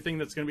Harmonious, everything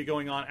that's going to be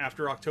going on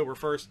after October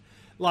 1st.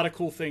 A lot of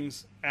cool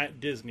things at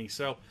Disney.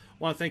 So I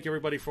want to thank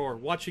everybody for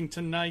watching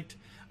tonight.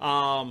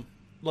 Let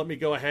me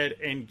go ahead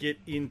and get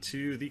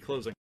into the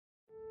closing.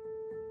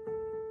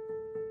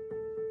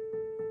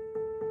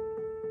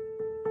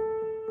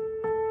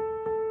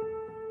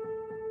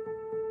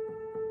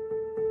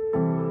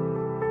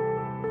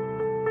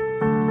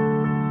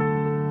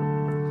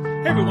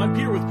 Hey everyone,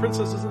 Peter with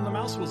Princesses and the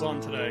Mouse was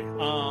on today.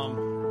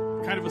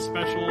 Kind of a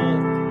special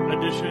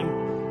edition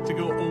to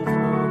go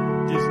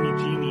over Disney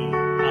Genie.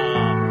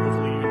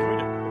 Hopefully you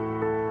enjoyed it.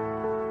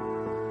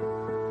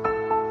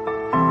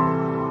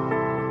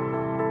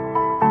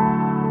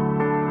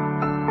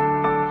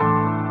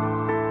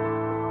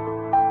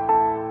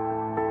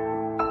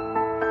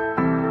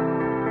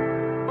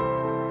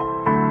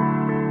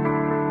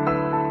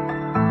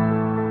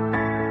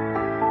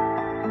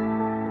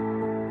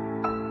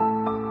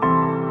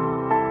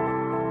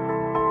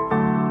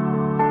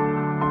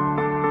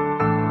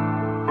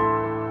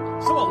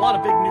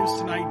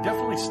 Tonight,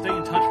 definitely stay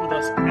in touch with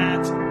us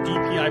at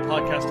DPI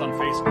Podcast on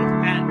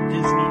Facebook, at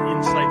Disney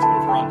Insights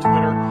over on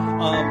Twitter.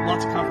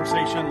 Lots of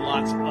conversation,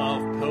 lots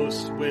of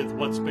posts with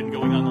what's been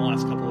going on the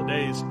last couple of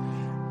days.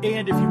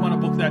 And if you want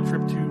to book that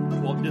trip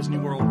to Walt Disney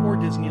World or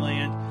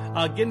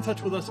Disneyland, get in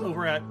touch with us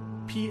over at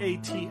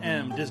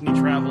PATM Disney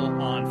Travel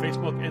on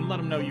Facebook and let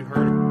them know you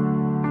heard.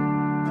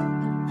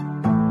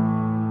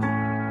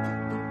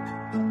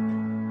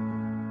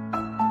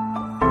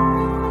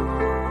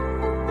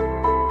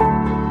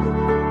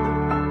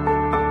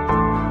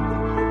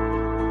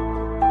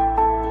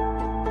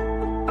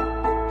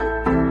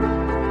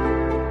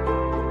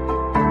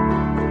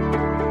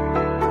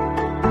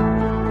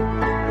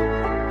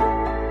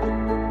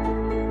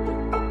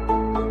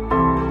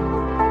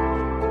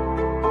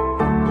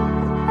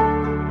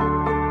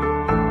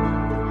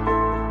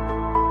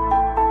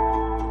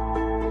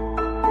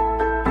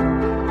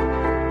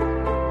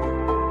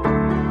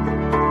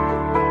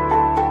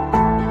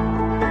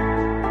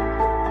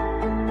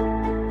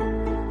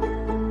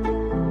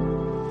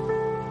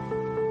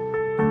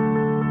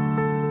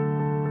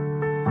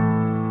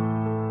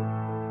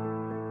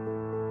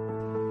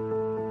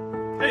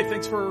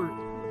 Thanks for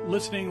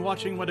listening,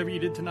 watching, whatever you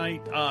did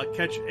tonight.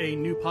 Catch a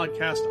new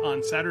podcast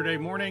on Saturday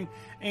morning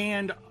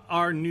and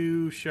our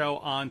new show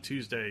on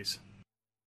Tuesdays.